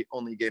 even though he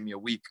only gave me a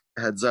week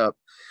heads up,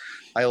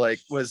 I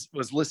like was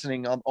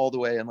listening on all the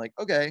way and like,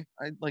 okay,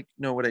 I like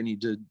know what I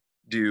need to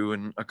do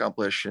and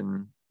accomplish.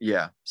 And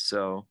yeah,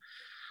 so,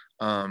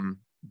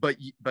 but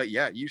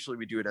yeah, usually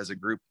we do it as a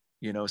group,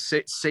 you know.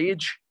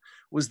 Sage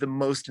was the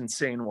most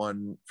insane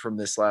one from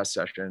this last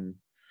session.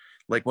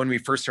 Like, when we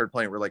first started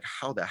playing, we're like,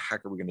 how the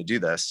heck are we going to do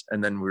this?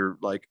 And then we're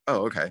like,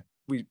 oh, okay.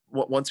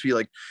 Once we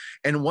like,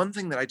 and one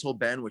thing that I told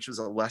Ben, which was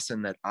a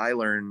lesson that I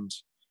learned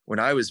when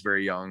I was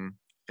very young,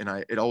 and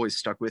it always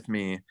stuck with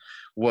me,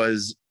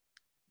 was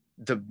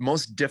the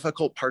most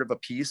difficult part of a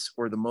piece,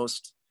 or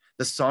the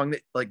the song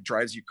that like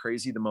drives you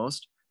crazy the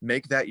most,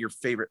 make that your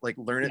favorite, like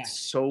learn it Yeah.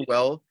 so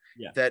well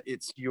Yeah. that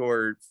it's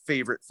your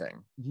favorite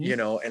thing, you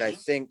know? And I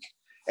think,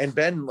 and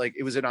Ben, like,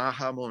 it was an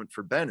aha moment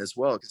for Ben as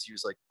well, because he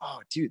was like, oh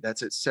dude,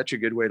 that's such a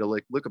good way to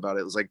like look about it.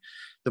 It was like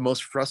the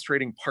most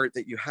frustrating part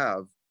that you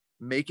have,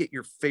 make it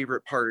your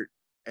favorite part,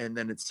 and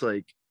then it's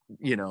like,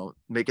 you know,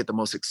 make it the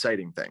most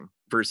exciting thing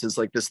versus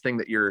like this thing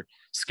that you're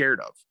scared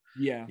of.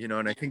 Yeah. You know,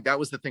 and I think that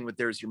was the thing with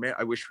There's Your Man.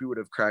 I wish we would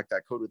have cracked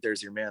that code with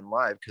There's Your Man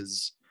live,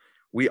 because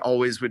we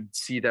always would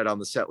see that on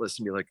the set list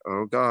and be like,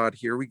 oh God,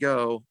 here we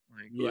go.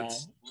 Like,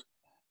 let's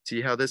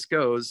see how this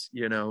goes,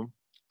 you know?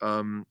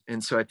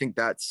 And so I think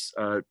that's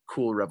a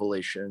cool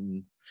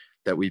revelation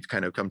that we've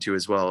kind of come to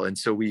as well. And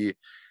so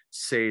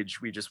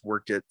Sage, we just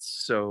worked it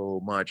so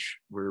much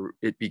where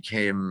it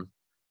became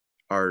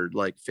our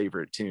like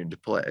favorite tune to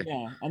play.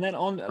 Yeah, and then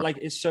on like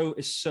it's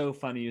so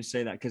funny you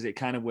say that, because it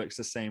kind of works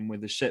the same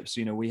with the ships.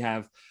 You know, we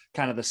have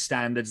kind of the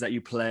standards that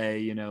you play,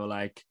 you know,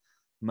 like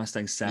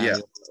Mustang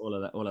Sally, all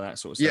of that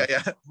sort of stuff.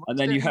 Yeah. And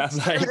then you have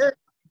like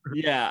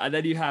and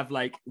then you have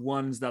like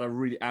ones that are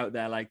really out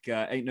there, like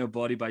Ain't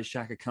Nobody by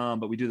Shaka Khan,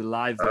 but we do the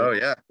live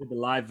version. The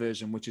live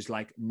version, which is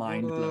like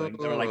mind blowing.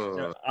 There are like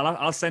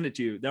I'll send it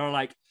to you. There are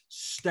like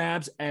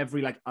stabs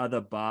every like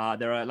other bar.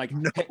 There are like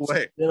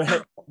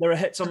there are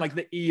hits on like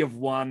the E of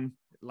one.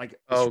 Like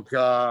oh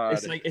God,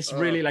 it's like it's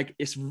really like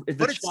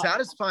but it's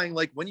satisfying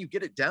like when you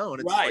get it down.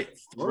 It's right, like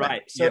fun,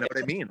 right. So you know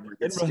what I mean?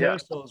 In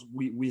rehearsals,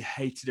 we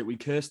hated it. We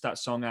cursed that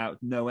song out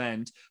no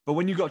end. But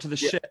when you got to the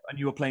ship and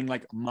you were playing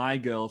like My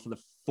Girl for the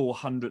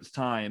 400th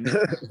time,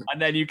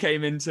 and then you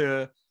came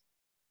into,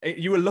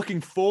 you were looking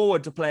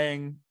forward to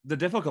playing the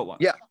difficult one.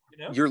 Yeah,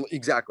 you know? You're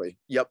exactly.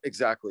 Yep,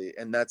 exactly.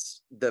 And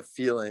that's the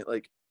feeling.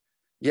 Like,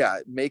 yeah,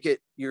 make it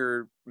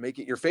your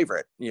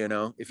favorite, you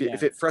know. If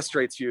it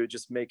frustrates you,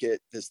 just make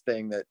it this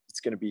thing that it's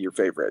going to be your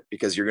favorite,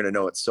 because you're going to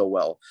know it so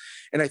well.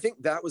 And I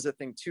think that was a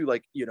thing too,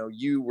 like, you know,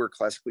 you were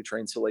classically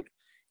trained, so like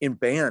in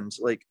band,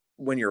 like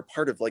when you're a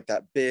part of like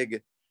that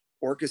big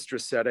orchestra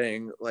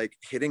setting, like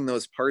hitting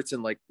those parts,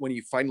 and like when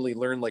you finally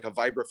learn like a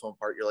vibraphone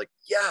part, you're like,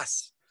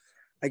 yes,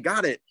 I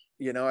got it,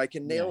 you know, I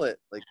can nail it.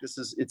 Like this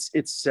is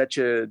it's such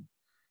a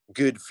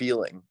good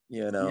feeling,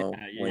 you know,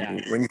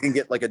 when you can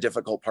get like a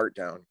difficult part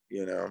down,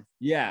 you know.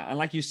 And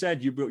like you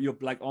said, you're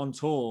like on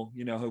tour,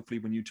 you know, hopefully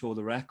when you tour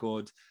the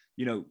record,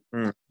 you know,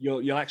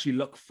 you'll actually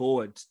look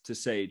forward to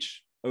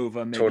Sage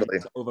over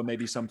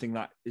maybe something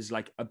that is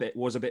like a bit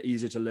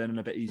easier to learn and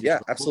a bit easier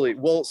to absolutely.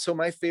 Well, so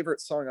my favorite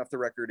song off the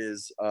record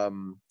is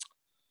oh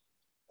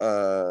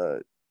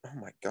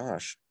my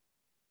gosh,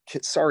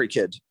 Sorry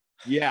Kid.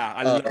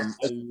 I love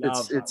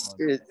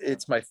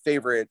it's my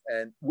favorite.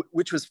 And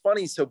which was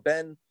funny, so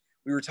Ben,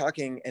 we were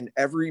talking, and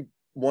every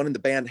one in the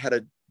band had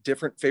a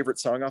different favorite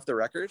song off the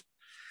record,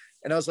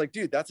 and I was like,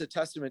 dude, that's a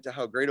testament to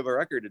how great of a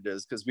record it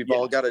is, because we've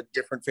all got a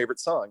different favorite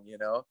song, you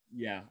know.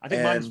 I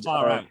think mine's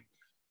Far Out.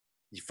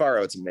 Far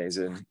Out's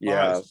amazing.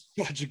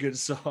 Such a good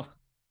song,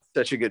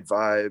 such a good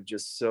vibe,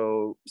 just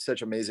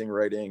such amazing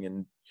writing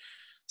and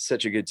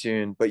such a good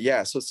tune. But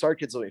yeah, so Sorry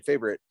Kid's my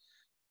favorite.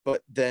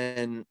 But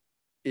then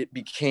it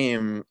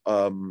became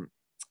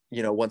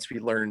you know, once we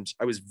learned,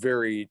 I was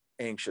very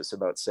anxious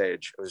about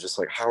Sage. I was just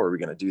like, how are we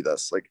going to do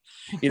this? Like,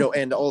 you know,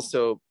 and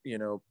also, you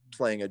know,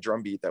 playing a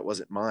drum beat that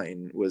wasn't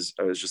mine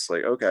I was just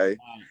like, okay,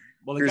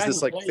 well, here's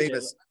this like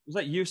famous, was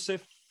that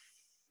Yusuf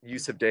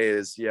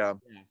Days.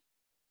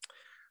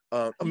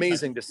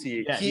 Amazing to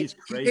see.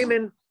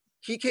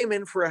 He came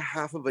in for a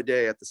half of a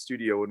day at the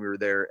studio when we were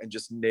there, and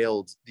just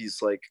nailed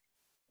these like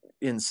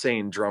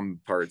insane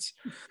drum parts.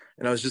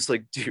 And I was just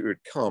like, dude,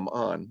 come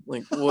on,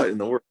 like what in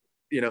the world,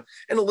 you know.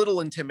 And a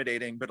little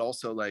intimidating, but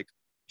also like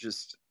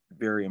just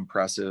very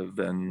impressive.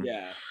 And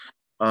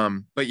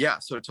but yeah,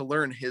 so to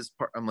learn his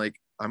part, I'm like,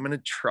 I'm gonna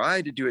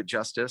try to do it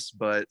justice,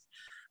 but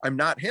I'm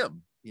not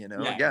him, you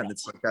know.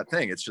 It's like that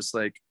thing, it's just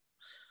like,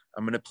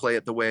 I'm gonna play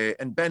it the way.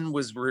 And Ben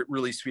was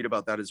really sweet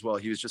about that as well.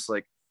 He was just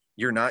like,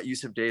 you're not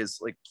Yusuf Days,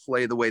 like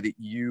play the way that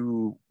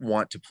you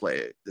want to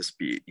play this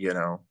beat, you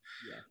know.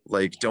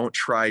 Like don't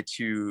try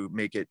to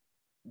make it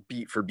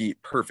beat for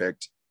beat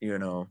perfect, you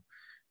know.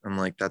 I'm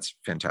like, that's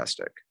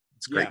fantastic,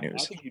 it's great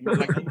news. I think you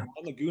like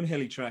on the Goon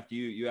Hilly track,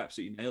 you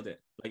absolutely nailed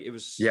it. Like it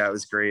was it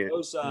was great.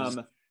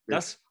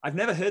 I've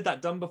never heard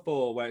that done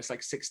before, where it's like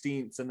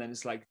 16ths and then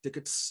it's like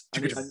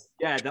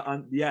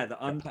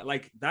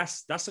like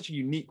that's such a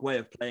unique way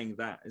of playing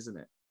that, isn't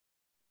it?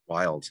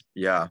 Wild.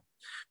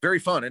 Very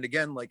fun. And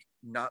again, like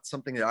not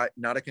something that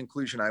not a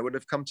conclusion I would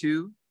have come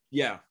to.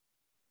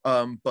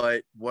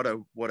 But what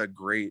a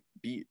great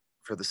beat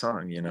for the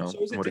song, you know. So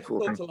is it what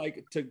difficult a cool to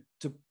like to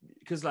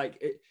because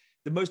like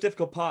the most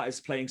difficult part is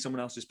playing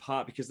someone else's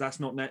part, because that's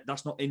not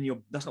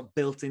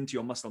built into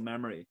your muscle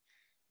memory,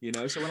 you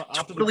know. So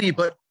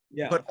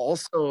but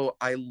also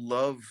I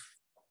love,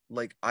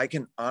 like I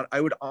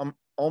would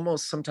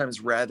almost sometimes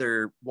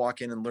rather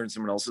walk in and learn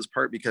someone else's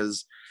part,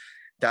 because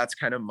that's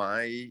kind of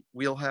my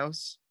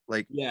wheelhouse.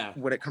 Like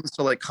when it comes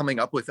to like coming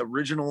up with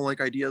original like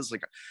ideas,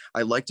 like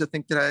I like to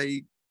think that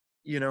I,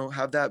 you know,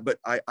 have that, but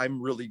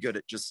I'm really good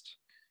at just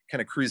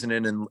kind of cruising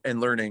in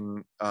and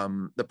learning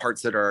the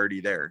parts that are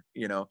already there,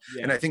 you know.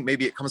 Yeah. And I think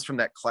maybe it comes from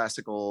that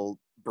classical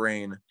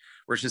brain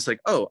where it's just like,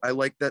 oh, I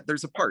like that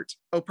there's a part.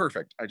 Oh,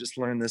 perfect. I just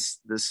learned this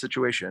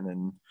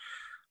situation.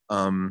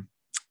 And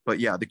but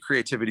yeah, the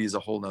creativity is a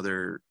whole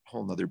nother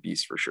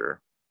beast for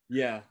sure.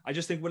 Yeah, I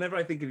just think whenever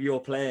I think of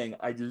your playing,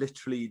 I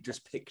literally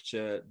just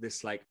picture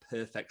this like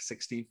perfect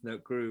 16th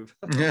note groove.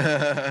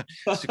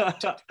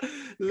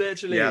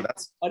 Literally. Yeah,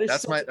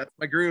 that's my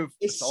groove.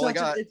 That's all I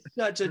got. It's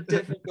such a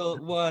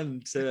difficult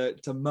one to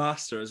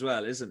master as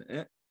well, isn't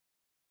it?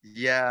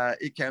 Yeah,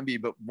 it can be,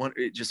 but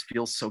it just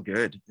feels so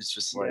good. It's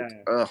just like,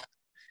 Yeah.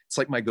 it's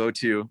like my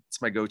go-to.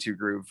 It's my go-to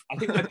groove. I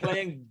think my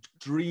playing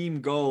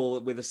dream goal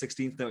with a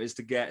 16th note is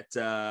to get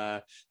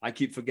I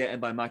Keep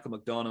Forgetting by Michael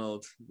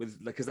McDonald,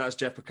 with because that was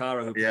Jeff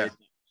Porcaro who played,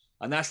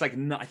 and that's like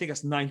I think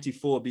that's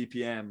 94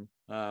 BPM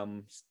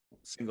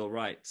single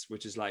rights,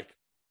 which is like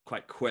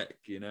quite quick,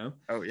 you know.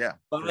 Oh yeah.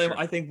 But sure.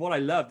 I think what I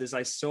loved is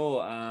I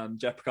saw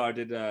Jeff Porcaro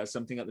did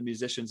something at the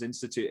Musicians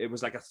Institute. It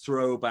was like a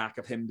throwback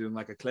of him doing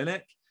like a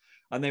clinic,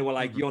 and they were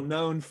like, you're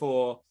known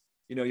for,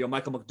 you know, your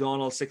Michael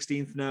McDonald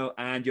 16th note,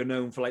 and you're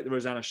known for like the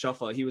Rosanna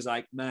Shuffle. He was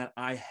like, man,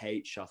 I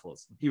hate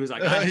shuffles. He was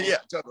like, yeah,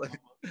 totally.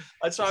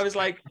 And so I was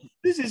like,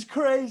 this is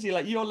crazy.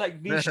 Like, you're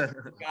like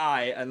the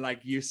guy, and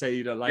like you say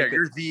you don't like it.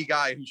 You're the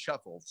guy who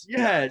shuffles.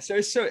 Yeah, so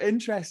it's so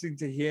interesting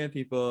to hear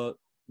people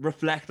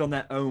reflect on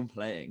their own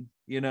playing.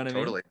 You know what I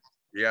mean? Totally.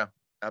 Yeah,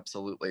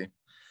 absolutely.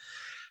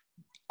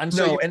 And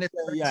so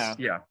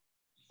yeah.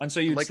 And so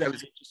you'd like say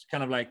just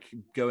kind of like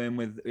go in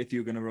with, if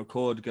you're going to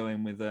record, go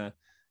in with a,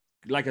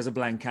 like as a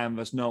blank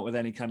canvas, not with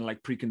any kind of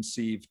like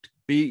preconceived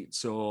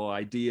beats or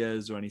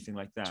ideas or anything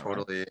like that.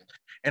 Totally. Right?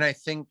 And I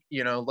think,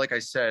 you know, like I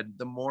said,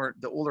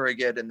 the older I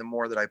get and the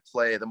more that I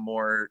play, the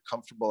more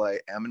comfortable I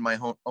am in my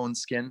own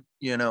skin.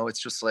 You know,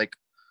 it's just like,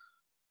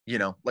 you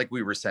know, like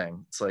we were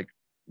saying, it's like,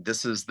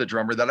 this is the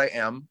drummer that I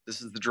am.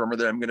 This is the drummer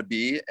that I'm going to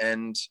be.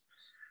 And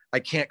I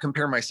can't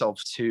compare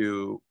myself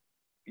to,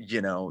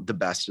 you know, the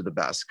best of the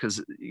best, because,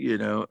 you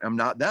know, I'm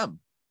not them.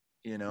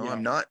 You know,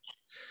 I'm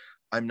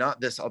not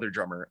this other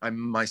drummer. I'm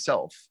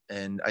myself.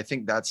 And I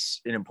think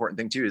that's an important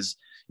thing too, is,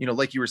 you know,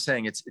 like you were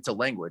saying, it's a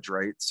language,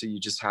 right? So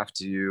you just have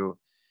to,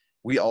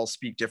 we all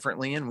speak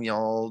differently, and we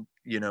all,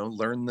 you know,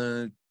 learn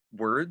the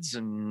words,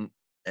 and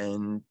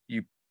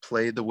you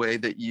play the way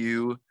that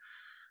you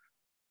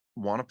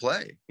want to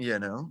play, you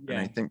know. And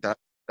I think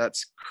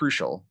that's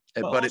crucial.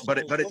 But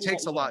it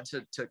takes a lot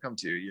to come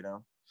to, you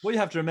know. What you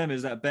have to remember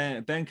is that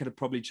Ben could have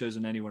probably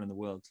chosen anyone in the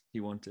world he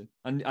wanted,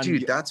 and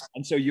dude,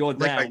 and so you're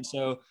there, like and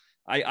so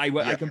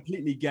I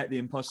completely get the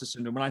imposter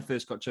syndrome. When I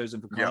first got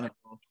chosen for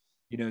Carnival,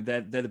 you know,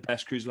 they're the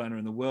best cruise liner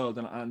in the world,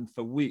 and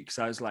for weeks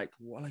I was like,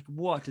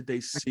 what did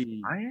they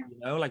see? You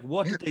know, like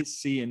what did they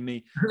see in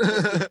me?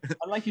 And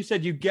like you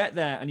said, you get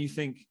there and you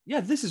think,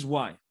 yeah, this is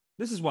why.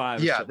 This is why.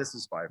 This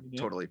is why. You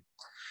know? Totally.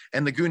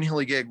 And the Goon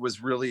Hilly gig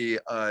was really,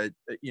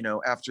 you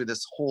know, after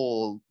this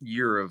whole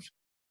year of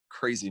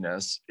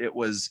craziness, it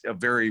was a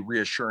very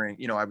reassuring,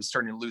 you know, I was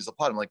starting to lose the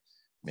plot. I'm like,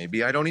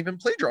 maybe I don't even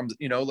play drums,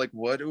 you know, like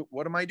what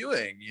am I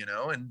doing, you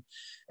know?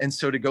 And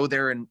so to go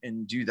there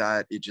and do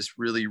that, it just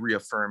really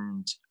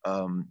reaffirmed,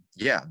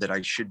 that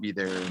I should be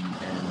there,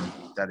 and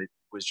that it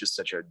was just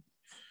such a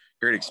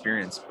great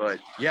experience. But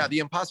yeah, the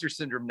imposter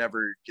syndrome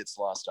never gets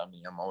lost on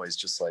me. I'm always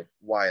just like,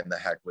 why in the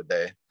heck would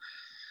they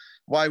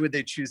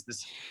choose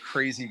this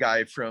crazy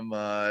guy from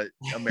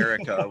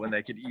America when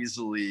they could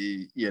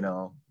easily, you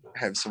know,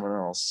 have someone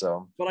else?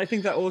 So, but I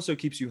think that also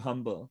keeps you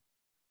humble.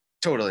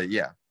 Totally.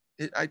 Yeah.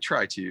 I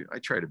try to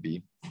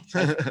be.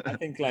 I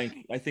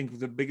think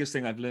the biggest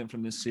thing I've learned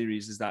from this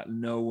series is that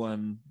no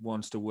one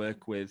wants to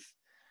work with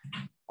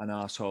an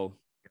asshole.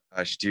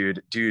 Gosh,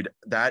 dude,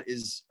 that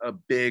is a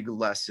big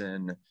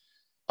lesson.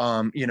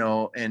 You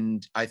know,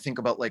 and I think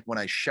about like when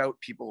I shout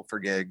people for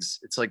gigs,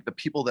 it's like the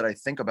people that I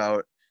think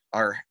about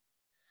are,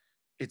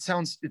 it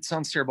sounds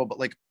terrible, but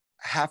like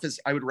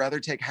I would rather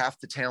take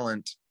half the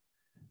talent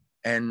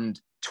and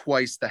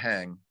twice the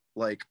hang,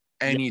 like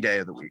any day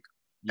of the week.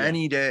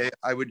 Any day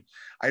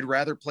I'd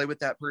rather play with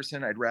that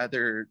person. I'd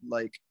rather,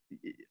 like,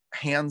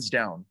 hands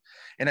down.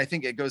 And I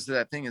think it goes to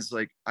that thing is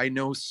like, I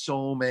know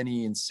so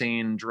many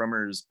insane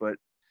drummers, but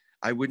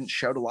I wouldn't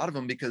shout a lot of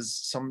them because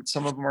some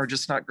of them are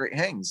just not great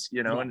hangs,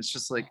 you know. And it's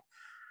just like,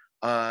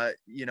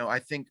 you know, I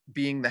think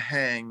being the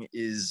hang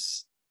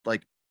is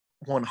like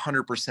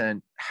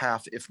 100%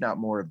 half, if not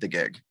more, of the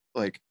gig.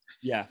 Like,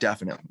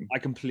 definitely. I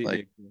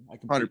completely agree.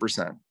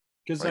 100%.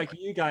 Because like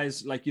you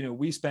guys, like, you know,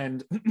 we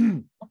spend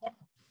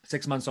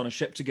 6 months on a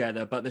ship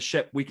together, but the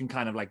ship, we can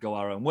kind of like go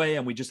our own way,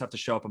 and we just have to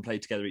show up and play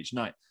together each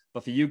night.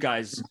 But for you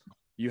guys,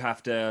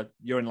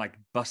 you're in like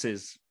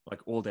buses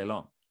like all day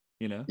long,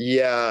 you know?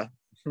 Yeah.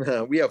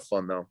 We have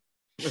fun though.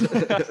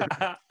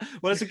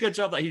 Well, it's a good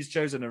job that he's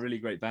chosen a really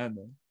great band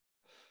then.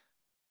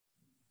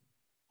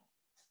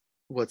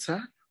 What's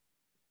that?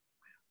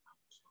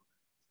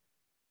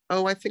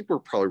 Oh, I think we're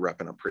probably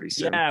wrapping up pretty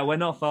soon. Yeah, we're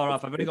not far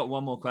off. I've only got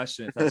one more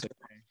question, if that's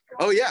okay.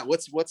 Oh yeah,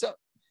 what's up?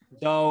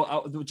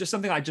 So just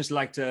something I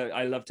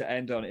love to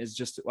end on is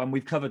just when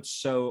we've covered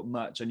so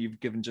much and you've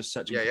given just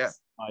such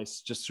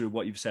advice just through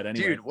what you've said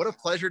anyway. Dude, what a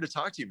pleasure to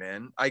talk to you,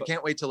 man. I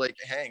can't wait to like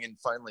hang and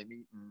finally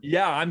meet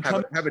and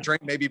have a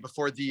drink maybe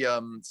before the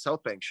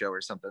South Bank show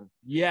or something.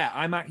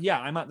 I'm at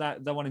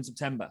the one in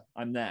September.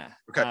 I'm there.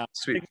 Okay,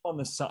 sweet.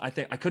 I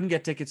think I couldn't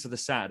get tickets for the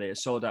Saturday. It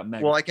sold out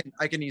mega. Well,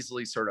 I can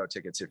easily sort out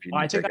tickets if you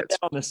need tickets. I get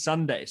on the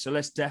Sunday, so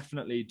let's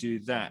definitely do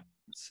that.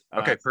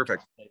 Okay,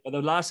 perfect. But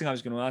the last thing I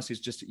was going to ask is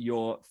just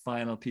your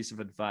final piece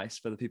of advice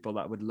for the people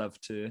that would love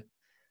to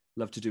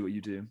do what you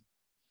do.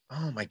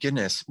 Oh my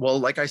goodness. Well,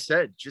 like I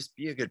said, just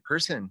be a good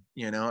person,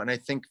 you know, and I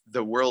think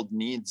the world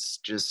needs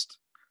just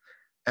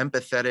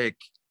empathetic,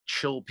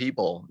 chill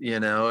people, you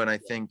know, and I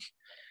think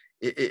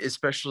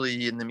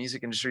especially in the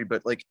music industry,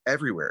 but like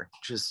everywhere,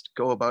 just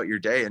go about your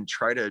day and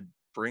try to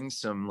bring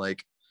some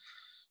like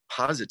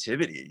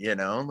positivity, you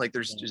know, like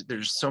there's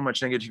so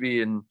much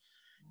negativity and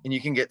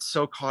you can get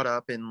so caught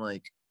up in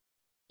like,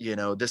 you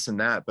know, this and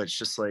that, but it's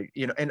just like,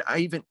 you know, and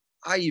I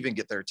even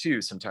get there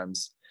too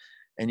sometimes.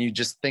 And you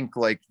just think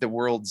like the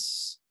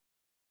world's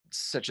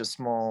such a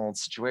small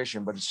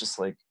situation, but it's just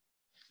like,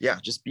 yeah,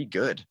 just be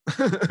good.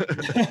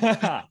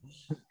 Well,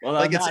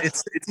 like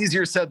it's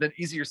easier said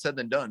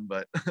than done,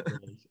 but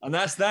and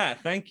that's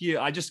that. Thank you.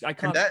 I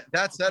can't. And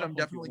that said, I'm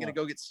definitely gonna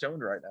go get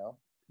stoned right now.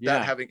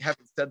 Yeah. Having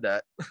said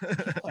that,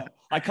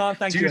 I can't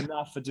thank you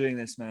enough for doing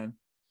this, man.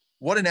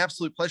 What an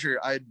absolute pleasure.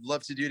 I'd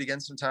love to do it again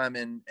sometime.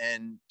 And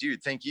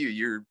dude, thank you.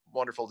 You're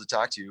wonderful to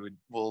talk to.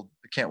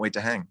 Can't wait to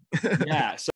hang. Yeah. So